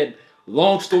fuck she said.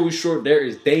 Long story short, there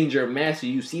is danger. Master,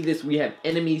 you see this? We have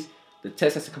enemies. The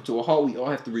test has to come to a halt. We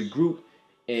all have to regroup.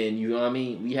 And you know what I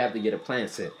mean? We have to get a plan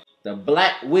set. The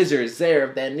Black Wizard,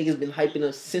 Zeref, that nigga's been hyping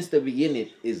up since the beginning,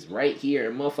 is right here.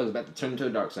 And motherfucker's about to turn into the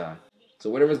dark side. So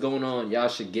whatever's going on, y'all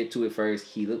should get to it first.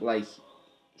 He looked like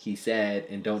he's sad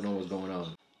and don't know what's going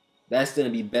on. That's going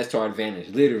to be best to our advantage,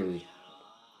 literally.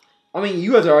 I mean,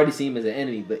 you guys already see him as an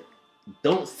enemy, but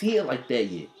don't see it like that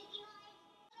yet.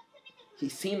 He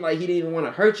seemed like he didn't even want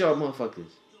to hurt y'all motherfuckers.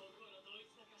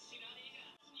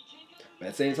 But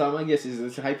at the same time, I guess he's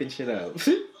just hyping shit up.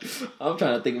 I'm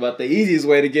trying to think about the easiest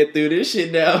way to get through this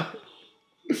shit now.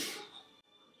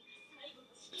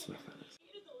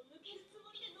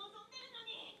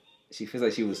 She feels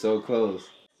like she was so close.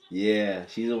 Yeah,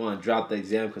 she's the one who dropped the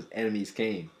exam because enemies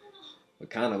came. But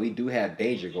kind of, we do have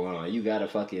danger going on. You gotta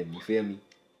fucking, you feel me?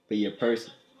 Be your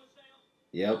person.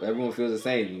 Yep, everyone feels the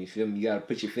same. You feel me? You gotta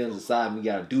put your feelings aside and we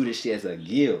gotta do this shit as a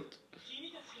guild.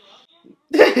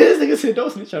 This nigga said,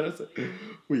 don't snitch on us.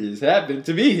 We just happened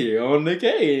to be here on the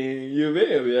K. You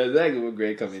feel me? That's exactly what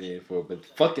Greg coming in for. But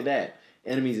fucking that.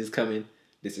 Enemies is coming.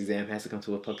 This exam has to come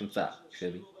to a fucking stop. You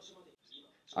feel me?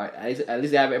 Alright, at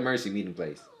least I have an emergency meeting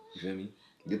place. You feel me?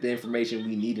 Get the information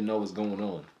we need to know what's going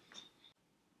on.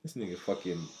 This nigga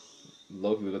fucking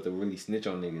Loki was about to really snitch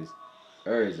on niggas.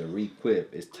 Is a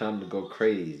re-quip. It's time to go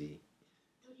crazy.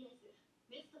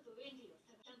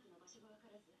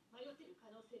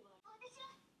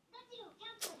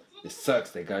 It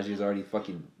sucks that Gaji's already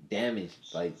fucking damaged.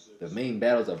 Like, the main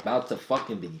battle's about to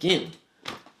fucking begin.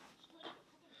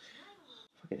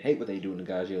 Fucking hate what they do in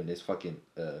Gaji in this fucking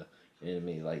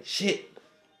anime. Like, shit.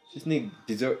 This nigga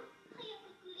deserve.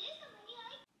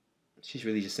 She's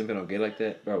really just simping on gay like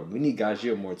that? Bro, we need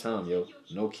Gajir more time, yo.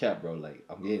 No cap, bro. Like,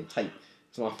 I'm getting tight.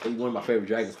 It's one of my favorite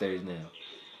Dragon Slayers now.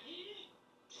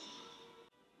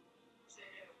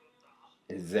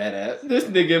 Is that this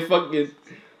nigga fucking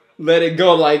let it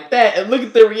go like that? And look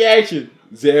at the reaction.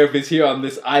 Zeref is here on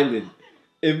this island.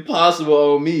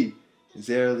 Impossible on me.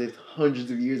 Zeref lived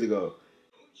hundreds of years ago.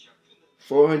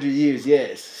 400 years,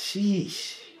 yes.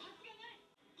 Sheesh.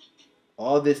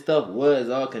 All this stuff was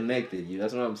all connected.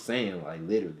 That's what I'm saying, like,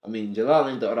 literally. I mean, Jalal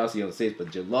ain't the Audacion 6,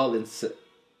 but Jalal himself,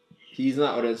 he's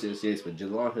not Audacion 6, but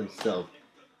Jalal himself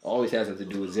always has something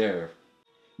to do with Zeref.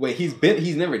 Wait,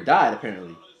 he's never died,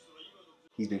 apparently.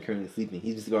 He's been currently sleeping.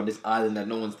 He's just on this island that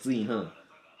no one's seen, huh?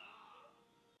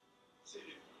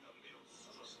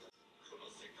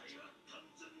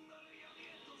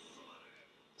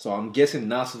 So I'm guessing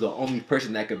Natsu's the only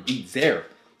person that could beat Zeref.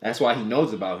 That's why he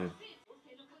knows about him.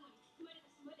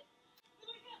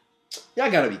 Y'all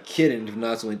gotta be kidding if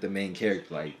Natsu ain't the main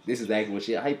character. Like, this is actually what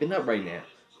shit hyping up right now.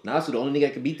 Natsu the only nigga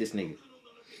that can beat this nigga.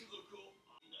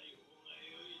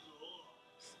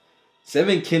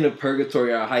 7 kin of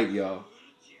Purgatory are hype, y'all.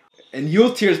 And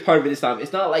Yule Tear is part of it this time.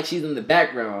 It's not like she's in the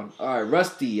background. Alright,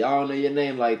 Rusty, I don't know your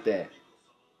name like that.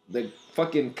 The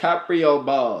fucking Caprio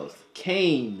balls.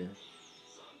 Kane.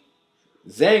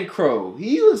 Zancro.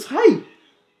 He was hype.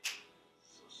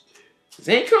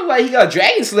 Zancro like he got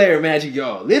Dragon Slayer magic,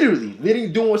 y'all. Literally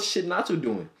doing what shit Natsu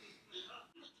doing.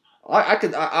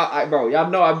 Bro,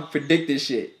 y'all know I predict this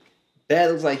shit.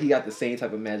 That looks like he got the same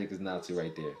type of magic as Natsu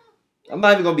right there. I'm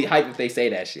not even gonna be hyped if they say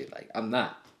that shit. Like, I'm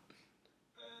not.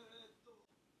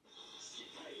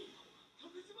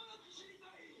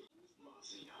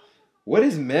 What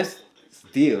is Mess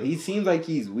deal? He seems like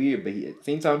he's weird, but at the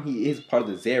same time, he is part of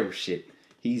the Zeref shit.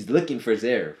 He's looking for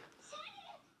Zeref.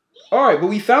 Alright, but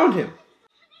we found him.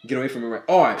 Get away from him right.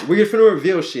 Alright, we're gonna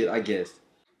reveal shit, I guess.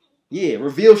 Yeah,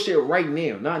 reveal shit right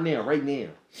now. Not now, right now.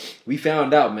 We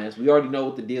found out, man. So we already know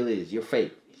what the deal is. You're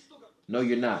fake. No,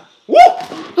 you're not. Woo!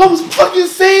 I was fucking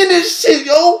saying this shit,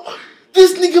 yo!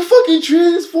 This nigga fucking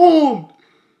transformed!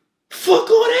 Fuck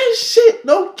all that shit!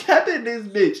 No cap in this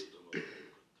bitch.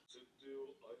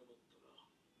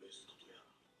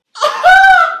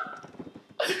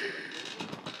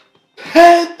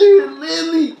 Panther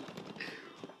Lily!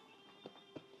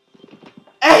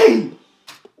 Hey!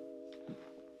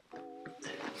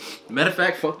 Matter of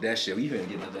fact, fuck that shit. We finna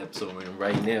get another episode in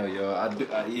right now, y'all.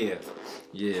 Yeah,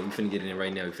 we finna get it in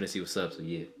right now. We finna see what's up, so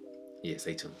yeah,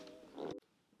 stay tuned.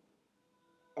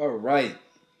 Alright.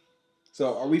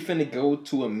 So, are we finna go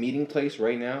to a meeting place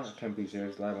right now? I can't believe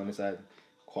Zeref's live on this side.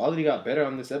 Quality got better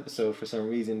on this episode for some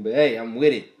reason, but hey, I'm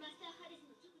with it.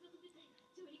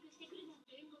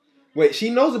 Wait, she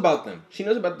knows about them. She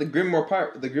knows about the Grimoire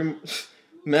part,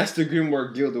 Master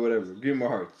Grimoire Guild or whatever, Grimoire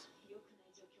Hearts.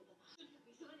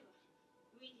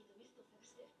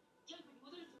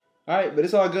 Alright, but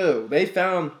it's all good. They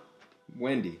found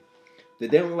Wendy. They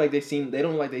don't look like they seem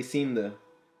the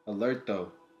alert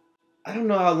though. I don't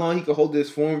know how long he could hold this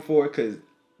form for, because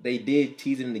they did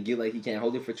tease him to get like he can't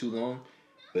hold it for too long.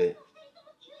 But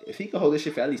if he could hold this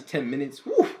shit for at least 10 minutes,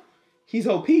 whew, he's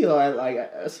OP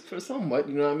like for somewhat,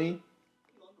 you know what I mean?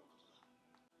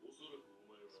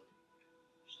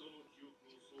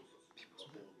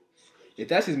 If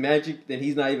that's his magic, then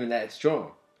he's not even that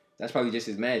strong. That's probably just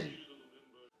his magic.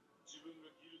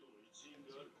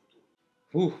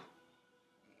 Whew.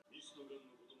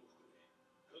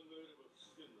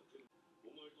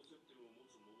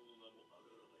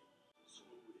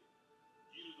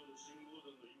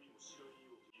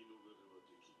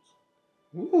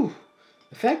 Woo.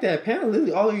 The fact that apparently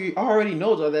Lily already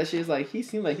knows all that shit is like, he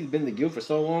seemed like he's been in the guild for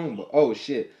so long, but oh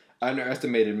shit.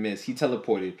 Underestimated miss. He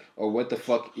teleported. Or what the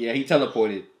fuck? Yeah, he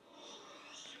teleported.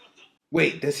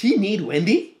 Wait, does he need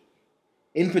Wendy?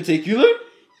 In particular?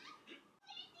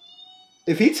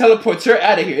 If he teleports her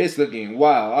out of here, it's looking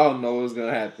wild. I don't know what's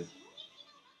gonna happen.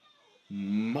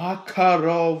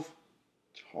 Makarov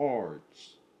charge.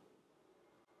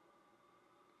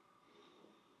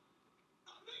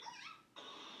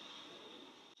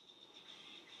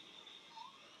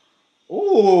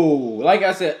 Ooh, like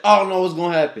I said, I don't know what's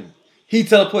gonna happen. He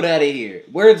teleported out of here.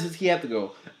 Where does he have to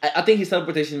go? I think his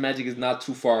teleportation magic is not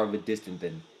too far of a distance.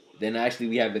 Then actually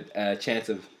we have a chance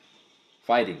of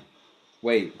fighting.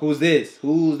 Wait, who's this?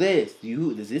 Who's this?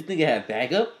 Does this nigga have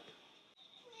backup?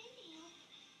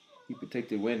 He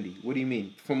protected Wendy. What do you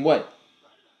mean? From what?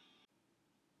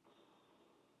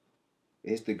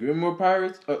 It's the Grimoire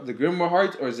Pirates, the Grimoire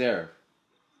Hearts, or Zeref?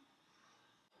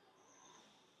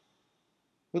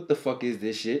 What the fuck is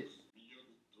this shit?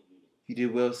 You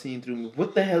did well seeing through me.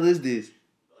 What the hell is this?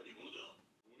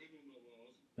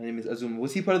 My name is Azuma.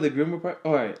 Was he part of the Grimoire Pirate?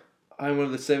 Alright. I'm one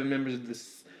of the 7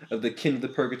 members of the Kin of the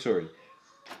Purgatory.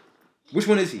 Which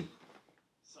one is he?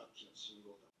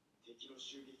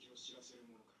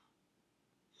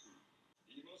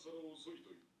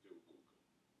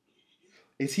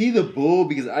 Is he the bull?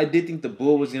 Because I did think the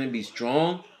bull was going to be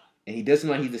strong, and he does seem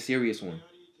like he's the serious one.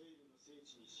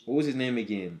 What was his name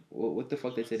again? What the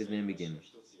fuck they said his name again?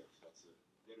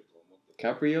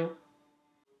 Caprio?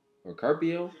 Or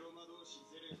Carpio?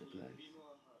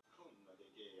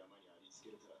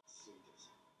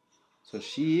 So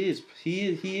he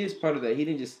is part of that. He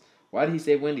didn't just... Why did he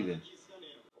save Wendy then?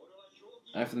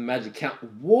 After the magic count...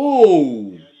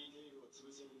 Whoa!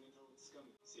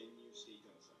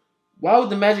 Why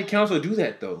would the Magic Council do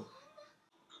that, though?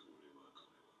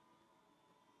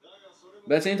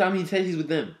 But at the same time, he says he's with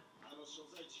them.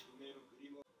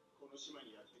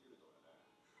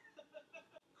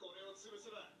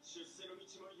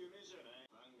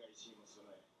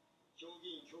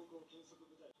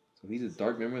 So he's a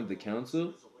dark member of the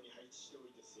council?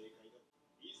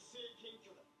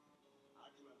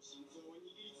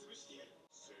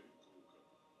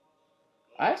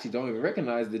 I actually don't even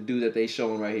recognize the dude that they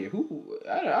showing right here. Who?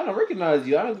 I don't recognize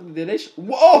you. Did they?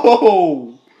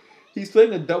 Whoa! He's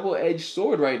playing a double-edged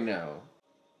sword right now.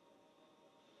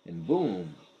 And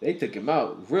boom, they took him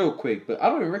out real quick. But I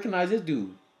don't even recognize this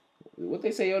dude. What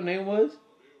they say your name was?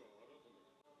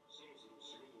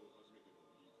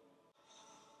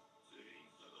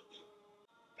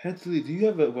 Pantley, do you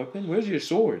have a weapon? Where's your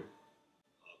sword?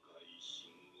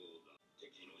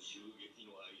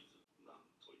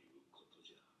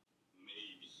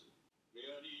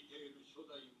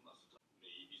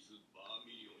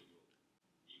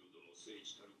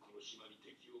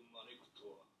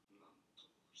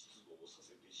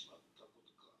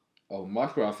 Oh,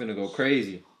 Makarov finna go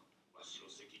crazy.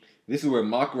 This is where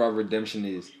Makarov redemption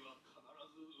is.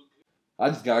 I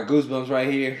just got goosebumps right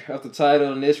here. Off the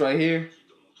title and this right here.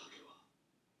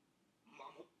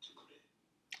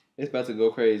 It's about to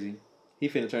go crazy. He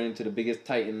finna turn into the biggest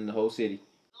titan in the whole city.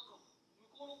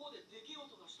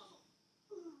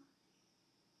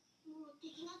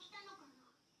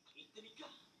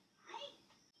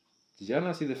 Did y'all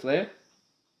not see the flare?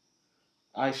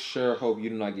 I sure hope you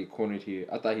do not get cornered here.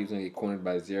 I thought he was going to get cornered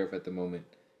by Zeref at the moment.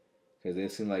 Because it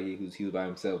seemed like he was by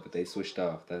himself, but they switched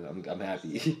off. I'm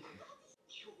happy.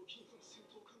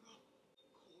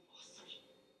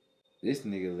 This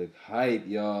nigga look hype,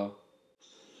 y'all.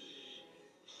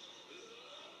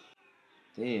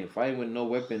 Damn, fighting with no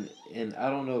weapon. And I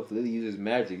don't know if Lily uses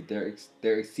magic.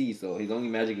 They're exceed, so his only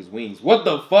magic is wings. What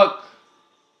the fuck?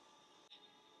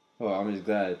 Oh, I'm just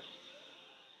glad.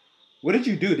 What did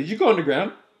you do? Did you go on the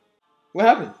ground? What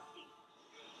happened?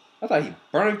 I thought he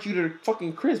burned you to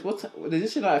fucking crisp. Does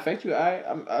this shit not affect you?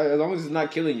 As long as it's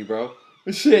not killing you, bro.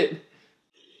 Shit.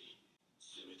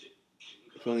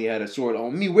 If only had a sword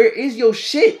on me. Where is your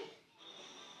shit?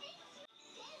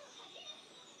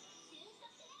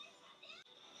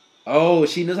 Oh,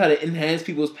 she knows how to enhance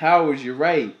people's powers. You're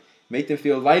right. Make them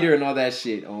feel lighter and all that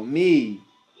shit. On me.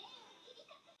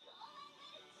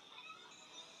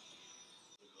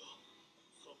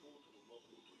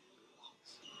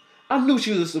 I knew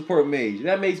she was a support mage.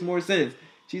 That makes more sense.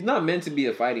 She's not meant to be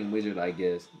a fighting wizard, I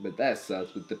guess. But that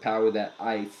sucks. With the power that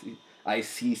I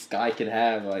see Sky can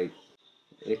have, like,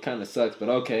 it kind of sucks. But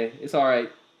okay, it's all right.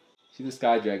 She's a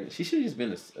sky dragon. She should have just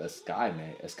been a sky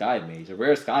mage, a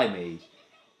rare sky mage.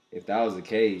 If that was the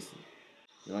case,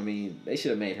 you know what I mean? They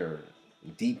should have made her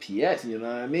DPS. You know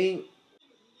what I mean?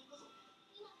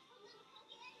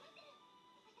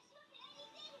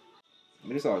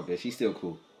 But it's all good. She's still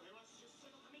cool.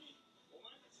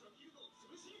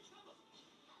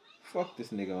 fuck this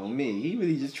nigga on me. He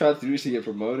really just tried to do this to get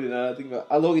promoted. And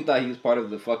I literally thought he was part of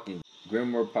the fucking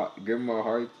Grimoire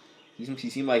Heart. He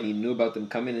seemed like he knew about them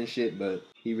coming and shit, but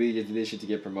he really just did this shit to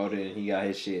get promoted, and he got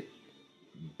his shit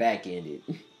back-ended.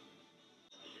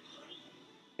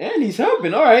 And he's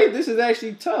helping. Alright, this is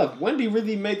actually tough. Wendy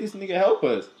really made this nigga help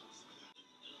us.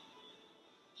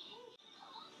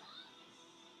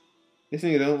 This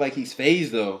nigga don't look like he's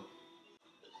phased, though.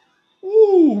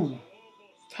 Ooh.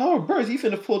 Tower Burst, he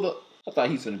finna pull the... I thought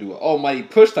he was finna do an almighty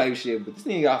push type shit, but this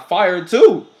nigga got fired,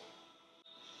 too.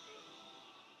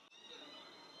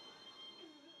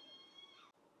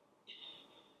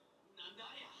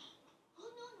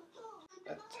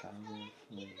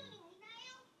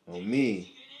 On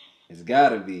me. It's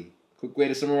gotta be. Quick way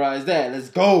to summarize that. Let's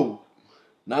go.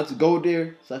 Not to go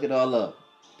there. Suck it all up.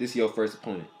 This is your first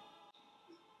opponent.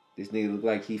 This nigga look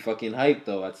like he fucking hyped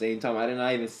though. At the same time, I did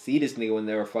not even see this nigga when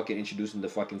they were fucking introducing the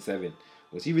fucking 7.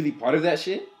 Was he really part of that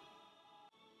shit?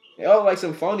 They all like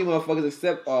some phony motherfuckers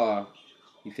except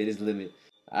he fit his limit.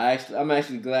 I'm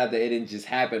actually glad that it didn't just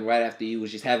happen right after you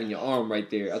was just having your arm right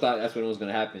there. I thought that's when it was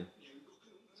gonna happen.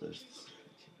 So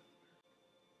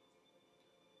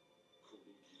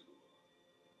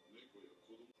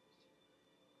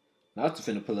not to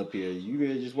finna pull up here. You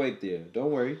really just wait there.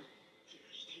 Don't worry.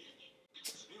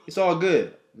 It's all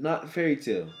good. Not fairy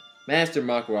tale. Master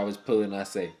Makarov is pulling, I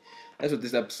say. That's what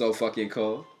this episode fucking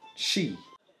called. She.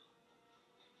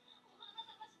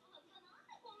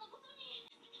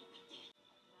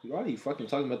 Why are you fucking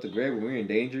talking about the grave when we're in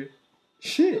danger?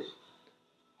 Shit.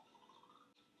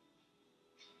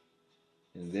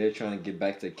 And they're trying to get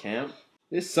back to camp.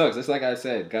 This sucks. That's like I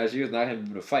said. Gajir's not gonna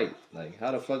be able to fight. Like,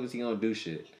 how the fuck is he gonna do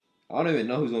shit? I don't even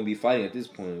know who's gonna be fighting at this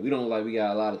point. We don't like we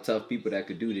got a lot of tough people that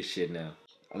could do this shit now.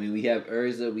 I mean, we have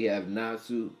Urza, we have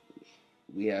Natsu,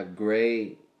 we have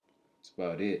Gray. That's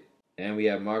about it. And we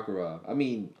have Makarov. I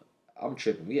mean, I'm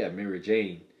tripping. We have Mira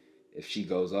Jane if she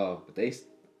goes off, but they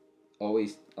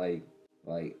always like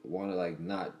want to like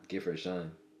not give her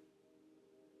shine.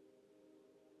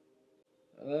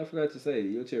 I forgot to say,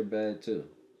 your tier bad too.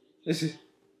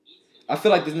 I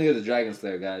feel like this nigga's a Dragon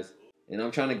Slayer, guys. And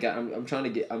I'm kind of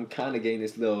getting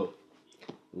this little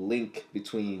link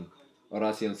between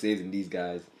RatioGt and these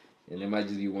guys. And there might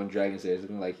just be one Dragon Slayer. It's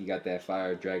looking like he got that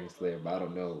fire Dragon Slayer, but I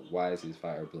don't know why is his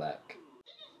fire black.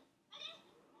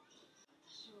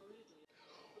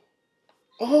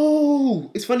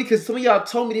 Oh, it's funny because some of y'all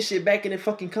told me this shit back in the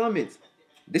fucking comments.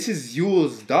 This is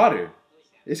Yule's daughter.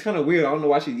 It's kind of weird. I don't know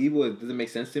why she's evil. It doesn't make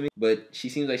sense to me. But she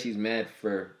seems like she's mad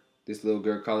for this little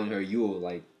girl calling her Yule.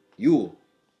 Like, Yule.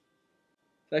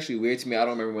 It's actually weird to me. I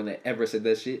don't remember when they ever said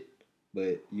that shit.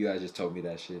 But you guys just told me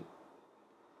that shit.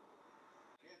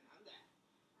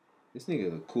 This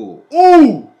nigga look cool.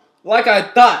 Ooh! Like I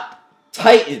thought.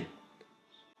 Titan.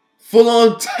 Full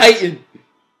on Titan.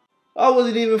 I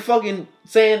wasn't even fucking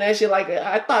saying that shit like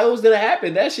I thought it was gonna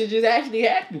happen. That shit just actually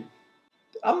happened.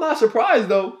 I'm not surprised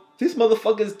though. This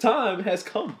motherfucker's time has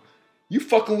come. You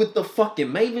fucking with the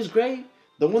fucking Maven's grave?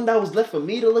 The one that was left for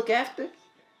me to look after?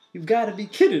 You've gotta be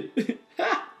kidding.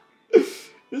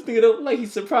 This nigga don't look like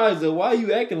he's surprised though. Why are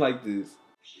you acting like this?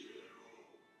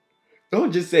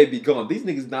 Don't just say be gone. These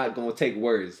niggas not gonna take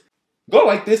words. Go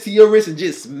like this to your wrist and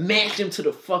just smash him to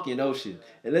the fucking ocean.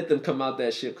 And let them come out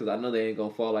that ship because I know they ain't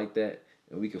gonna fall like that.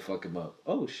 And we can fuck him up.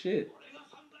 Oh shit.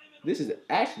 This is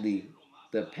actually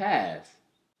the past.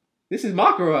 This is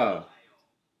Makarov.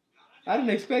 I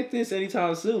didn't expect this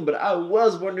anytime soon, but I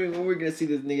was wondering when we were gonna see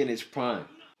this nigga in his prime.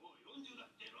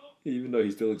 Even though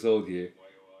he still looks old here.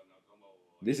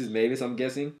 This is Mavis, I'm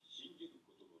guessing.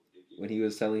 When he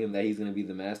was telling him that he's gonna be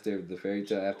the master of the fairy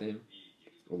tale after him.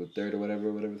 Or the third or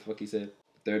whatever the fuck he said.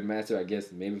 Third master, I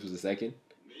guess Mavis was the second.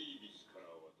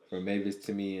 From Mavis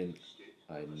to me and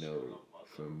I know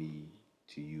from me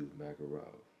to you, Makarov.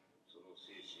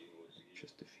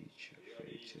 Just the future,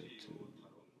 fairy tale too.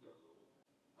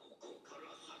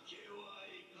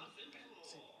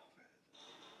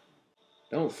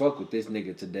 Don't fuck with this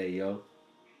nigga today, yo.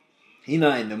 He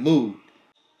not in the mood.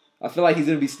 I feel like he's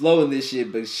gonna be slow in this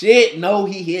shit, but shit, no,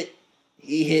 he hit.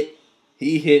 He hit.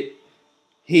 He hit.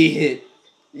 He hit.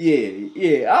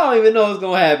 Yeah. I don't even know what's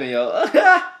gonna happen, yo.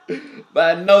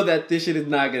 But I know that this shit is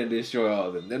not gonna destroy all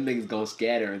of them. Them niggas gonna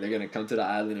scatter and they're gonna come to the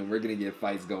island and we're gonna get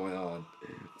fights going on.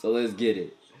 So let's get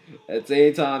it. At the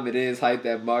same time, it is hype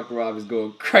that Makarov is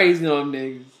going crazy on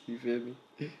niggas. You feel me?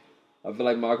 I feel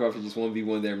like Makarov is just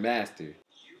 1v1 their master.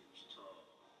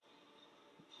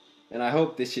 And I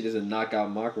hope this shit doesn't knock out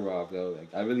Makarov, though.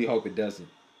 Like, I really hope it doesn't.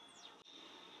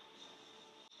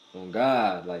 Oh,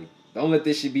 God. Like, don't let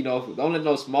this shit be don't let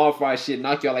no small fry shit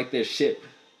knock y'all like their shit.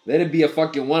 Let it be a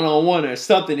fucking one-on-one or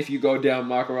something if you go down,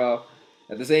 Makarov.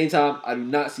 At the same time, I do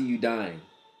not see you dying.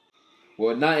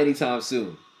 Well, not anytime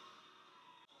soon.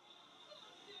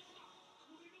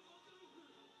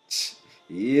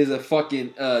 He is a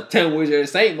fucking 10 Wizard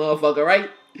Saint motherfucker, right?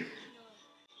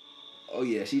 Oh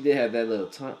yeah, she did have that little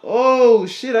time. Oh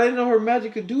shit, I didn't know her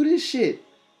magic could do this shit.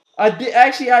 I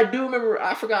do remember,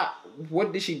 I forgot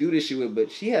what did she do this shit with, but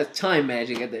she has time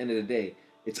magic at the end of the day.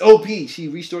 It's OP. She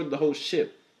restored the whole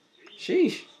ship.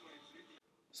 Sheesh.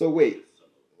 So wait,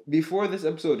 before this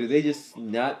episode, did they just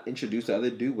not introduce the other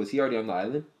dude? Was he already on the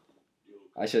island?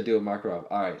 I should deal with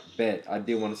Makarov. Alright, bet. I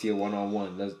did want to see a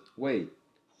one-on-one. Let's wait.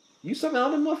 You summon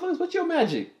all them motherfuckers? What's your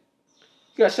magic?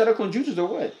 You got Shadow Clone Jutsus or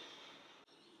what?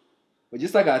 But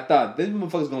just like I thought, this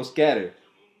motherfucker's gonna scatter.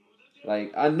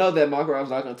 Like, I know that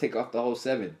Makarov's not gonna take off the whole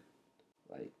 7.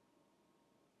 Like,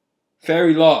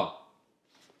 Fairy Law.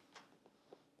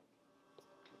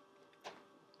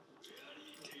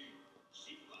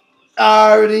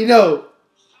 I already know.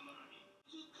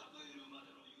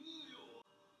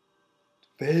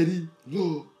 Fairy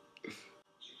Law.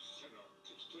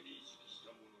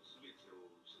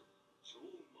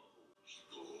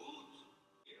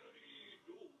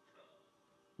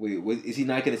 Wait, is he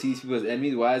not gonna see these people as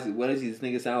enemies? What does this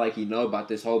nigga sound like he know about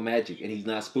this whole magic and he's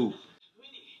not spooked?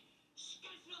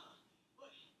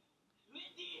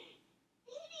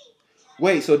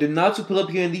 Wait, so did Natsu pull up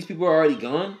here and these people are already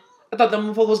gone? I thought that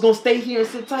motherfucker was gonna stay here and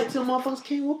sit tight till motherfuckers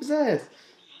came whoop his ass.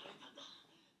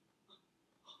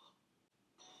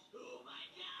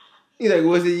 He's like,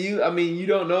 was it you? I mean, you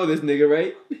don't know this nigga,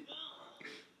 right?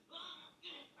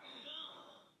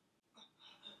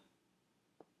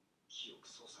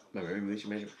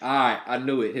 Alright, I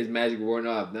knew it. His magic worn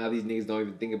off. Now these niggas don't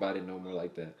even think about it no more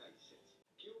like that.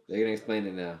 They're gonna explain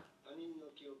it now.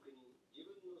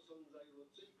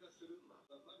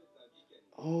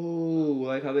 Oh,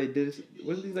 like how they did this.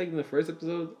 Wasn't these like in the first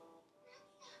episode?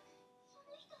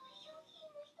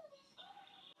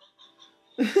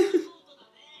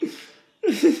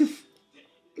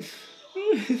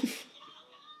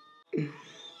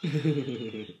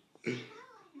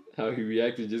 How he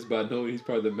reacted just by knowing he's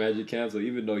part of the Magic Council,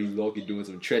 even though he's low-key doing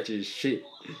some treacherous shit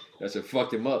that should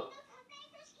fucked him up.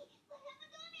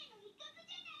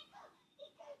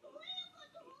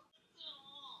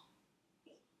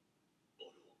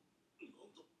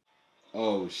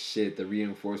 Oh shit, the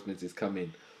reinforcements is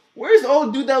coming. Where's the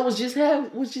old dude that was just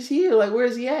here? Like, where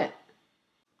is he at?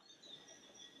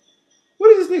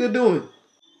 What is this nigga doing?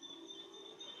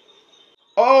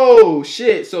 Oh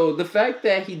shit, so the fact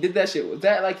that he did that shit, was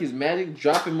that like his magic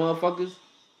dropping motherfuckers?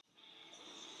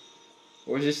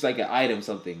 Or just like an item,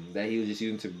 something that he was just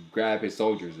using to grab his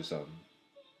soldiers or something?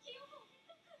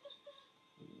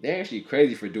 They're actually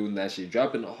crazy for doing that shit.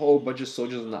 Dropping a whole bunch of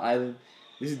soldiers on the island.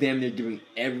 This is damn near giving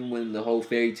everyone in the whole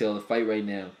fairy tale a fight right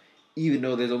now. Even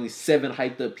though there's only 7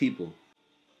 hyped up people.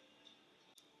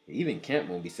 Even Camp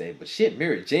won't be safe. But shit,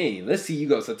 Mira Jane, let's see you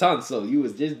go. Satan, so you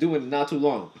was just doing it not too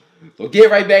long. So get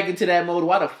right back into that mode.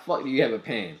 Why the fuck do you have a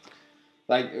pan?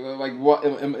 Like what?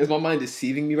 Is my mind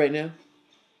deceiving me right now?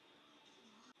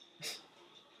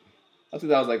 I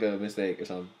think that was like a mistake or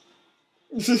something.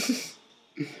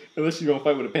 Unless you're gonna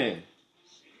fight with a pan.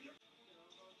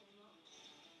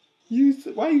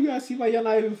 Why you guys see why y'all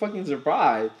not even fucking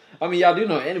surprised? I mean, y'all do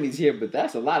know enemies here, but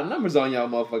that's a lot of numbers on y'all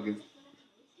motherfuckers.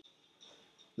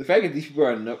 The fact that these people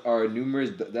are numerous,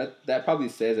 that probably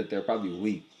says that they're probably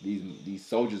weak. These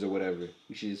soldiers or whatever.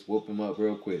 We should just whoop them up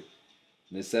real quick.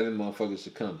 And the 7 motherfuckers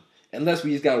should come. Unless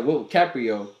we just gotta whoop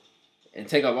Caprio and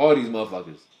take off all these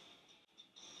motherfuckers.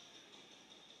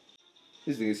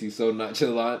 This nigga seems so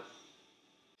nonchalant.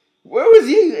 Where was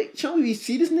he? Like, show me, you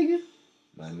see this nigga?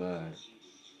 My.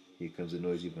 Here comes the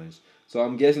noisy bunch. So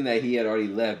I'm guessing that he had already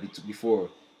left before.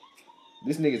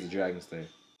 This nigga's a Dragon Slayer.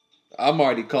 I'm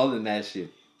already calling that shit.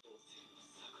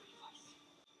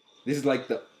 This is like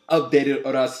the updated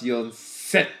Oracion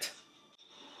set.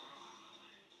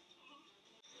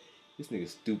 This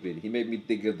nigga's stupid. He made me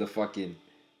think of the fucking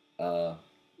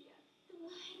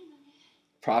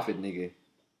Prophet nigga.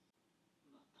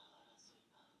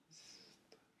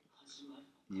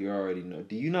 You already know.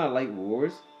 Do you not like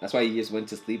wars? That's why you just went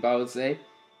to sleep, I would say.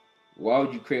 Why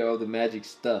would you create all the magic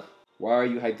stuff? Why are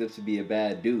you hyped up to be a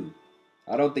bad dude?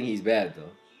 I don't think he's bad, though.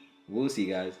 We'll see,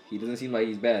 guys. He doesn't seem like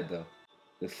he's bad, though.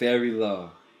 The Fairy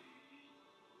Law.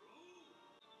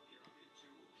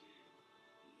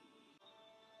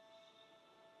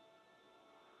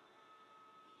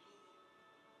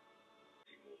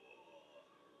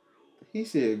 He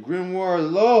said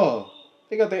Grimoire Law.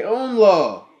 They got their own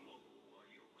law.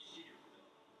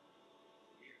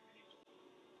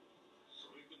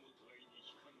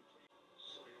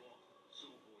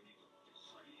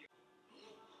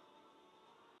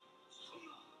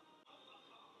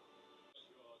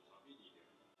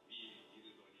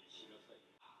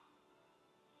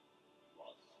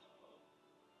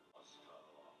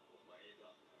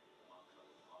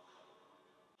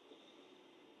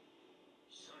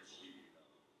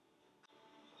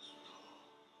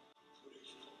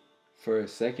 For a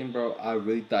second, bro, I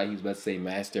really thought he was about to say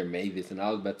Master Mavis, and I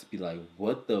was about to be like,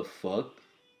 what the fuck?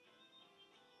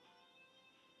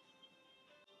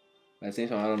 At the same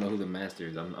time, I don't know who the master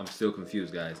is. I'm still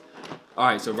confused, guys.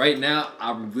 Alright, so right now,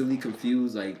 I'm really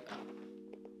confused. Like,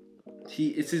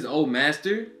 it's his old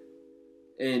master?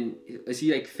 And is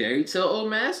he like Fairy Tail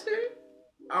old master?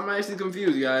 I'm actually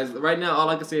confused, guys. Right now, all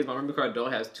I can say is my memory card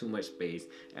don't have too much space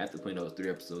after putting those 3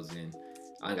 episodes in.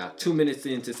 I got 2 minutes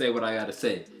in to say what I gotta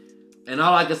say. And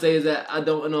all I can say is that I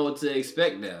don't know what to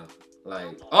expect now.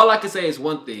 Like, all I can say is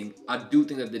one thing. I do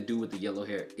think that the dude with the yellow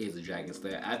hair is a Dragon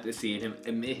Slayer. After seeing him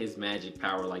emit his magic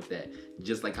power like that,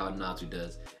 just like how Natsu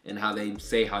does. And how they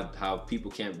say how people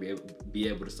can't be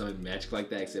able to summon magic like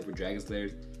that except for Dragon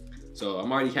Slayers. So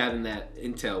I'm already having that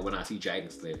intel when I see Dragon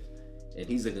Slayers. And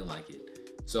he's looking like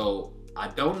it. So I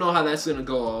don't know how that's gonna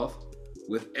go off.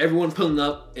 With everyone pulling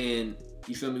up and,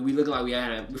 you feel me, we looking like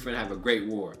we're gonna have a great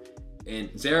war.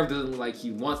 And Zeref doesn't look like he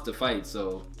wants to fight,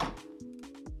 so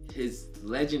his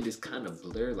legend is kind of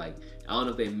blurred. Like, I don't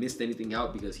know if they missed anything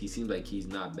out because he seems like he's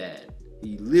not bad.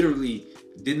 He literally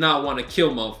did not want to kill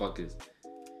motherfuckers.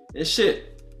 And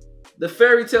shit, the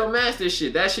Fairy Tail Master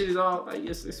shit, that shit is all, like,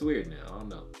 it's weird now. I don't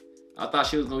know. I thought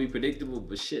shit was gonna be predictable,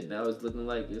 but shit, now it's looking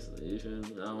like I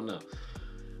don't know.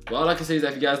 But all I can say is that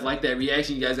if you guys like that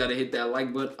reaction, you guys gotta hit that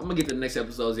like button. I'm gonna get the next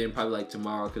episodes in probably like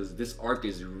tomorrow because this arc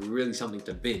is really something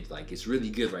to binge. Like, it's really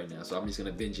good right now, so I'm just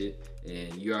gonna binge it.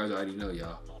 And you guys already know,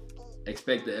 y'all.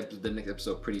 Expect the next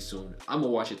episode pretty soon. I'm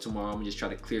gonna watch it tomorrow. I'm gonna just try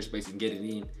to clear space and get it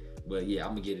in. But yeah,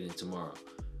 I'm gonna get it in tomorrow.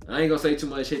 And I ain't gonna say too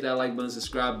much. Hit that like button,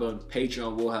 subscribe button.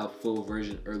 Patreon will have full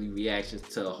version early reactions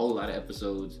to a whole lot of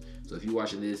episodes. So if you're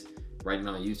watching this right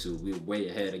now on YouTube, we're way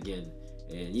ahead again.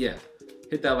 And yeah,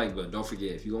 hit that like button. Don't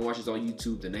forget, if you're gonna watch this on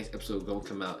YouTube, the next episode gonna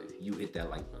come out if you hit that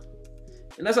like button.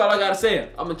 And that's all I gotta say.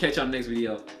 I'm gonna catch y'all in the next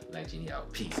video. RatioGt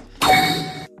out.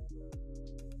 Peace.